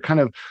companies who are kind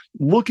of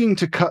looking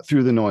to cut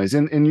through the noise.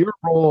 In your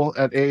role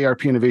at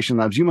AARP Innovation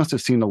Labs, you must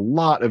have seen a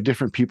lot of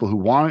different people who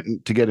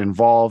want to get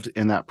involved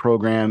in that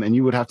program, and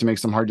you would have to make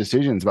some hard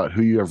decisions about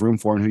who you have room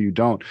for and who you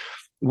don't.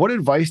 What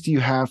advice do you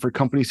have for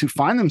companies who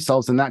find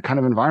themselves in that kind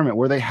of environment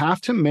where they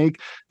have to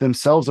make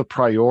themselves a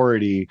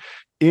priority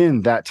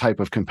in that type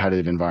of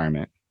competitive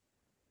environment?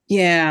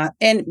 Yeah.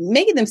 And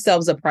making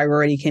themselves a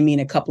priority can mean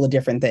a couple of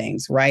different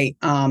things, right?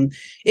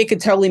 It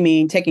could totally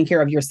mean taking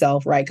care of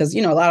yourself, right? Because,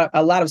 you know,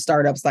 a lot of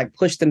startups like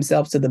push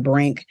themselves to the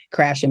brink,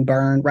 crash and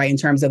burn, right? In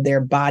terms of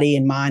their body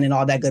and mind and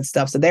all that good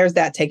stuff. So there's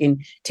that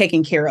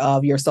taking care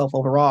of yourself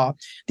overall.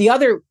 The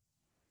other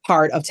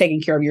part of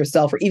taking care of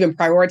yourself, or even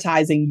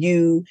prioritizing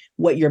you,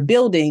 what you're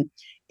building,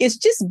 is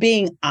just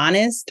being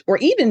honest, or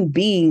even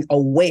being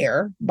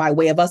aware, by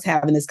way of us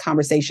having this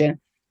conversation,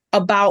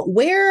 about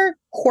where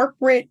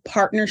corporate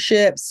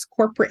partnerships,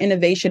 corporate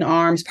innovation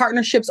arms,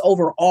 partnerships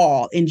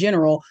overall in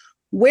general,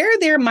 where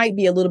there might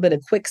be a little bit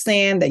of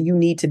quicksand that you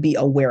need to be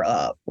aware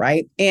of,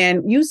 right?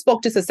 And you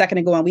spoke just a second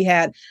ago, and we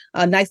had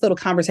a nice little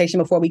conversation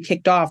before we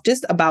kicked off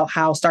just about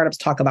how startups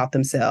talk about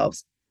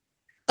themselves.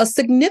 A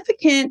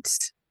significant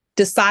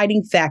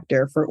deciding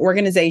factor for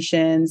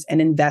organizations and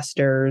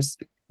investors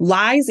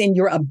lies in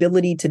your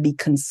ability to be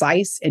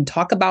concise and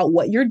talk about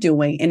what you're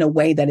doing in a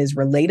way that is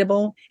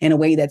relatable, in a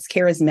way that's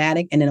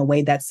charismatic, and in a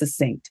way that's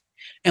succinct.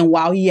 And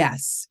while,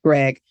 yes,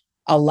 Greg,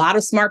 a lot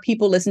of smart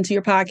people listen to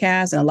your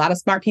podcast, and a lot of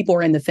smart people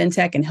are in the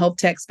fintech and health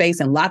tech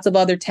space and lots of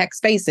other tech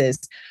spaces,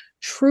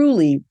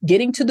 truly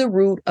getting to the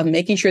root of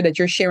making sure that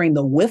you're sharing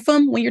the with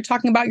them when you're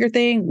talking about your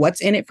thing, what's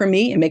in it for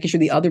me, and making sure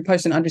the other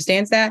person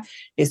understands that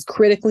is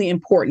critically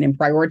important in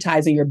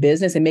prioritizing your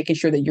business and making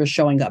sure that you're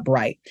showing up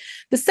right.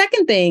 The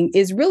second thing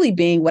is really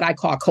being what I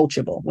call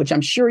coachable, which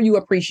I'm sure you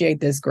appreciate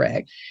this,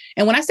 Greg.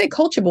 And when I say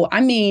coachable,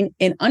 I mean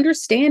in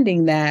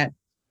understanding that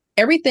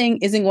everything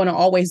isn't going to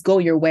always go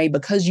your way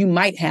because you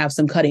might have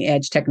some cutting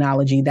edge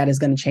technology that is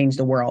going to change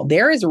the world.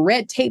 There is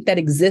red tape that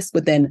exists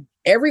within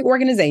every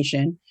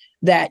organization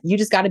that you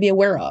just got to be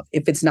aware of.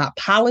 If it's not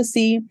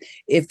policy,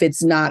 if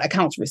it's not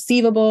accounts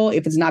receivable,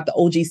 if it's not the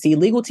OGC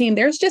legal team,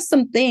 there's just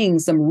some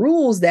things, some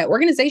rules that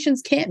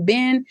organizations can't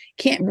bend,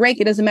 can't break.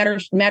 It doesn't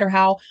matter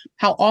how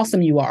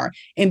awesome you are.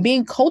 And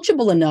being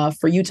coachable enough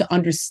for you to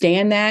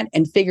understand that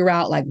and figure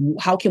out like,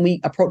 how can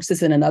we approach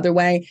this in another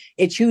way?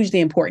 It's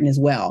hugely important as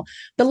well.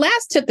 The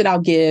last tip that I'll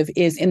give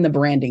is in the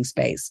branding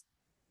space.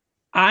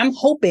 I'm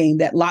hoping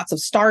that lots of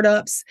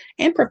startups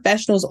and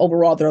professionals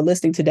overall that are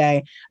listening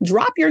today,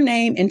 drop your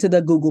name into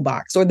the Google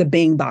box or the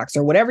Bing box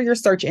or whatever your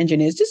search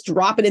engine is. Just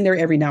drop it in there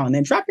every now and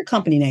then. Drop your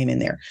company name in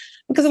there.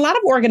 Because a lot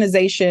of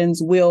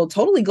organizations will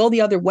totally go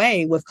the other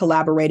way with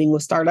collaborating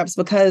with startups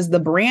because the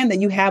brand that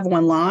you have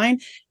online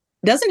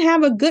doesn't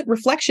have a good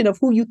reflection of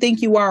who you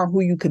think you are or who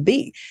you could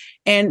be.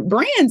 And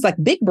brands, like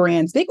big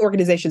brands, big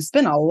organizations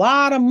spend a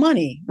lot of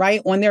money,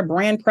 right, on their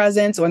brand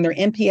presence, on their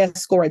NPS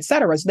score, et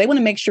cetera. So they want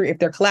to make sure if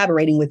they're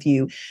collaborating with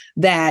you,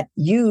 that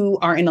you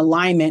are in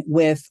alignment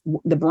with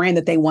the brand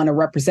that they want to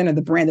represent or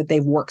the brand that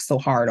they've worked so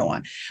hard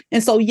on.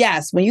 And so,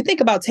 yes, when you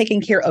think about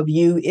taking care of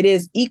you, it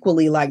is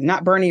equally like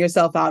not burning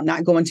yourself out,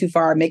 not going too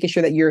far, making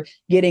sure that you're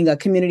getting a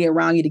community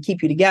around you to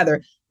keep you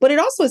together. But it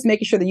also is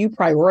making sure that you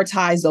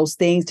prioritize those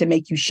things to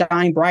make you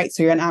shine bright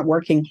so you're not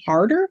working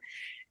harder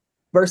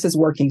versus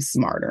working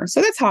smarter.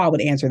 So that's how I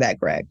would answer that,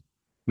 Greg.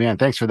 Man,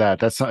 thanks for that.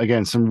 That's,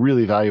 again, some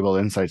really valuable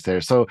insights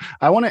there. So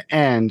I want to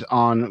end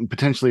on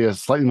potentially a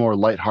slightly more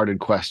lighthearted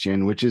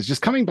question, which is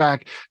just coming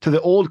back to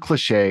the old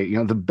cliche,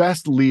 the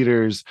best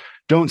leaders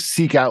don't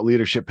seek out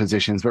leadership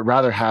positions, but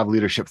rather have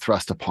leadership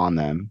thrust upon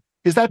them.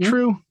 Is that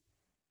true?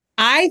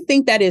 I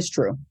think that is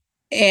true.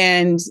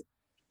 And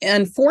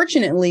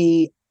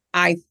unfortunately,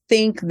 I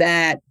think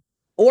that,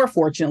 or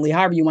fortunately,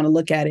 however you want to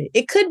look at it,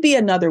 it could be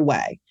another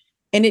way.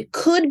 And it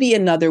could be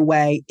another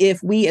way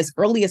if we, as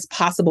early as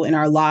possible in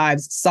our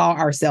lives, saw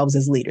ourselves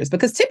as leaders.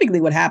 Because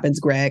typically what happens,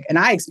 Greg, and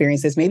I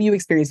experienced this, maybe you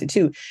experienced it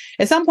too.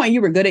 At some point,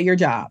 you were good at your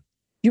job.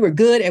 You were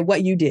good at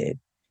what you did.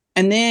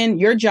 And then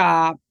your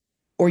job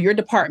or your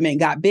department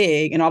got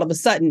big. And all of a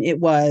sudden it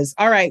was,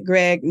 all right,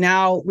 Greg,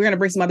 now we're going to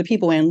bring some other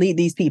people in and lead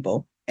these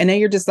people. And then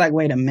you're just like,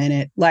 wait a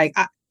minute, like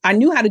I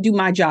knew how to do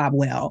my job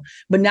well,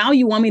 but now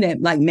you want me to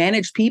like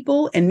manage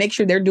people and make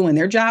sure they're doing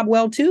their job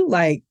well too?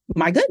 Like,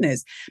 my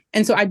goodness.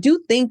 And so I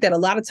do think that a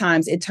lot of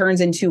times it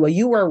turns into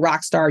you were a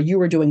rock star, you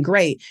were doing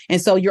great.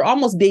 And so you're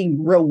almost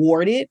being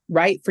rewarded,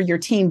 right, for your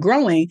team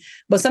growing.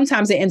 But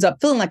sometimes it ends up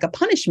feeling like a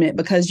punishment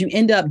because you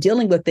end up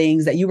dealing with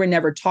things that you were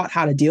never taught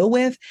how to deal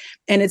with.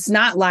 And it's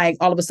not like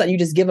all of a sudden you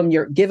just give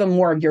them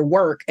more of your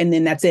work and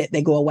then that's it,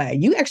 they go away.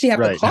 You actually have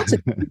to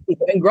cultivate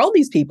people and grow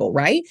these people,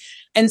 right?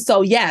 And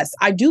so, yes,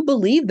 I do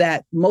believe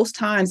that most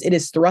times it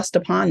is thrust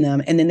upon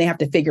them and then they have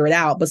to figure it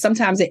out. But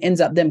sometimes it ends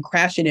up them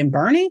crashing and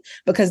burning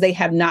because they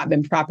have not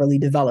been properly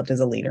developed as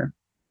a leader.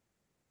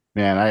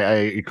 Man,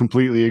 I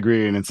completely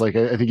agree. And it's like,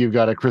 I think you've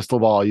got a crystal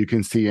ball you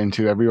can see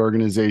into every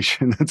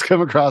organization that's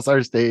come across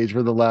our stage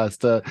for the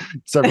last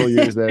several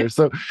years there.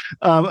 So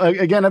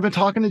again, I've been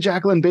talking to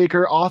Jacqueline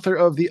Baker, author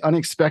of The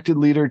Unexpected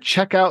Leader.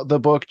 Check out the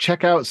book,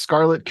 check out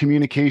Scarlet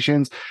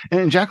Communications.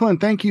 And Jacqueline,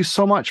 thank you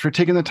so much for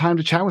taking the time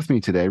to chat with me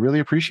today. Really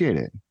appreciate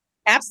it.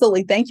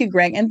 Absolutely. Thank you,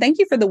 Greg. And thank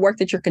you for the work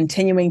that you're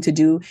continuing to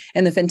do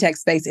in the fintech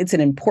space. It's an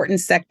important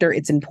sector.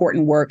 It's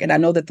important work. And I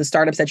know that the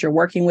startups that you're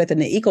working with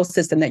and the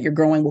ecosystem that you're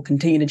growing will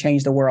continue to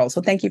change the world. So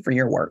thank you for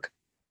your work.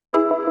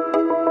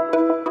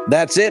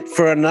 That's it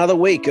for another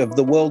week of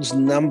the world's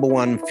 #1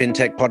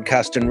 fintech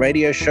podcast and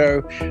radio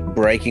show,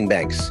 Breaking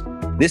Banks.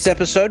 This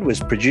episode was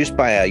produced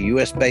by our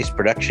US-based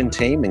production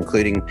team,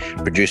 including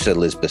producer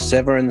Elizabeth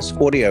Severance,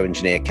 audio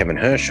engineer Kevin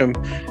Hersham,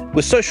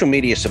 with social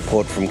media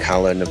support from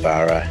Carlo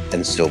Navarra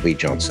and Sylvie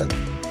Johnson.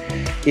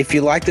 If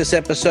you like this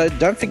episode,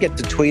 don't forget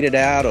to tweet it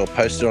out or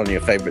post it on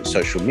your favorite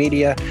social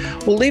media,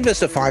 or leave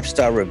us a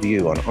 5-star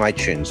review on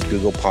iTunes,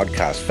 Google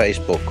Podcasts,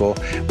 Facebook, or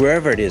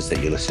wherever it is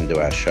that you listen to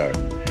our show.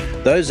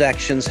 Those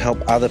actions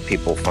help other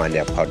people find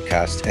our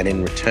podcast, and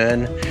in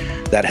return,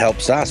 that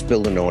helps us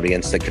build an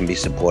audience that can be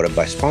supported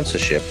by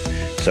sponsorship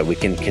so we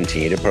can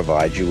continue to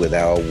provide you with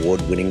our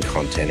award-winning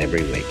content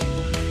every week.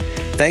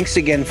 Thanks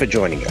again for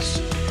joining us.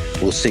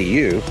 We'll see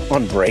you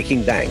on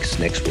Breaking Banks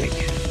next week.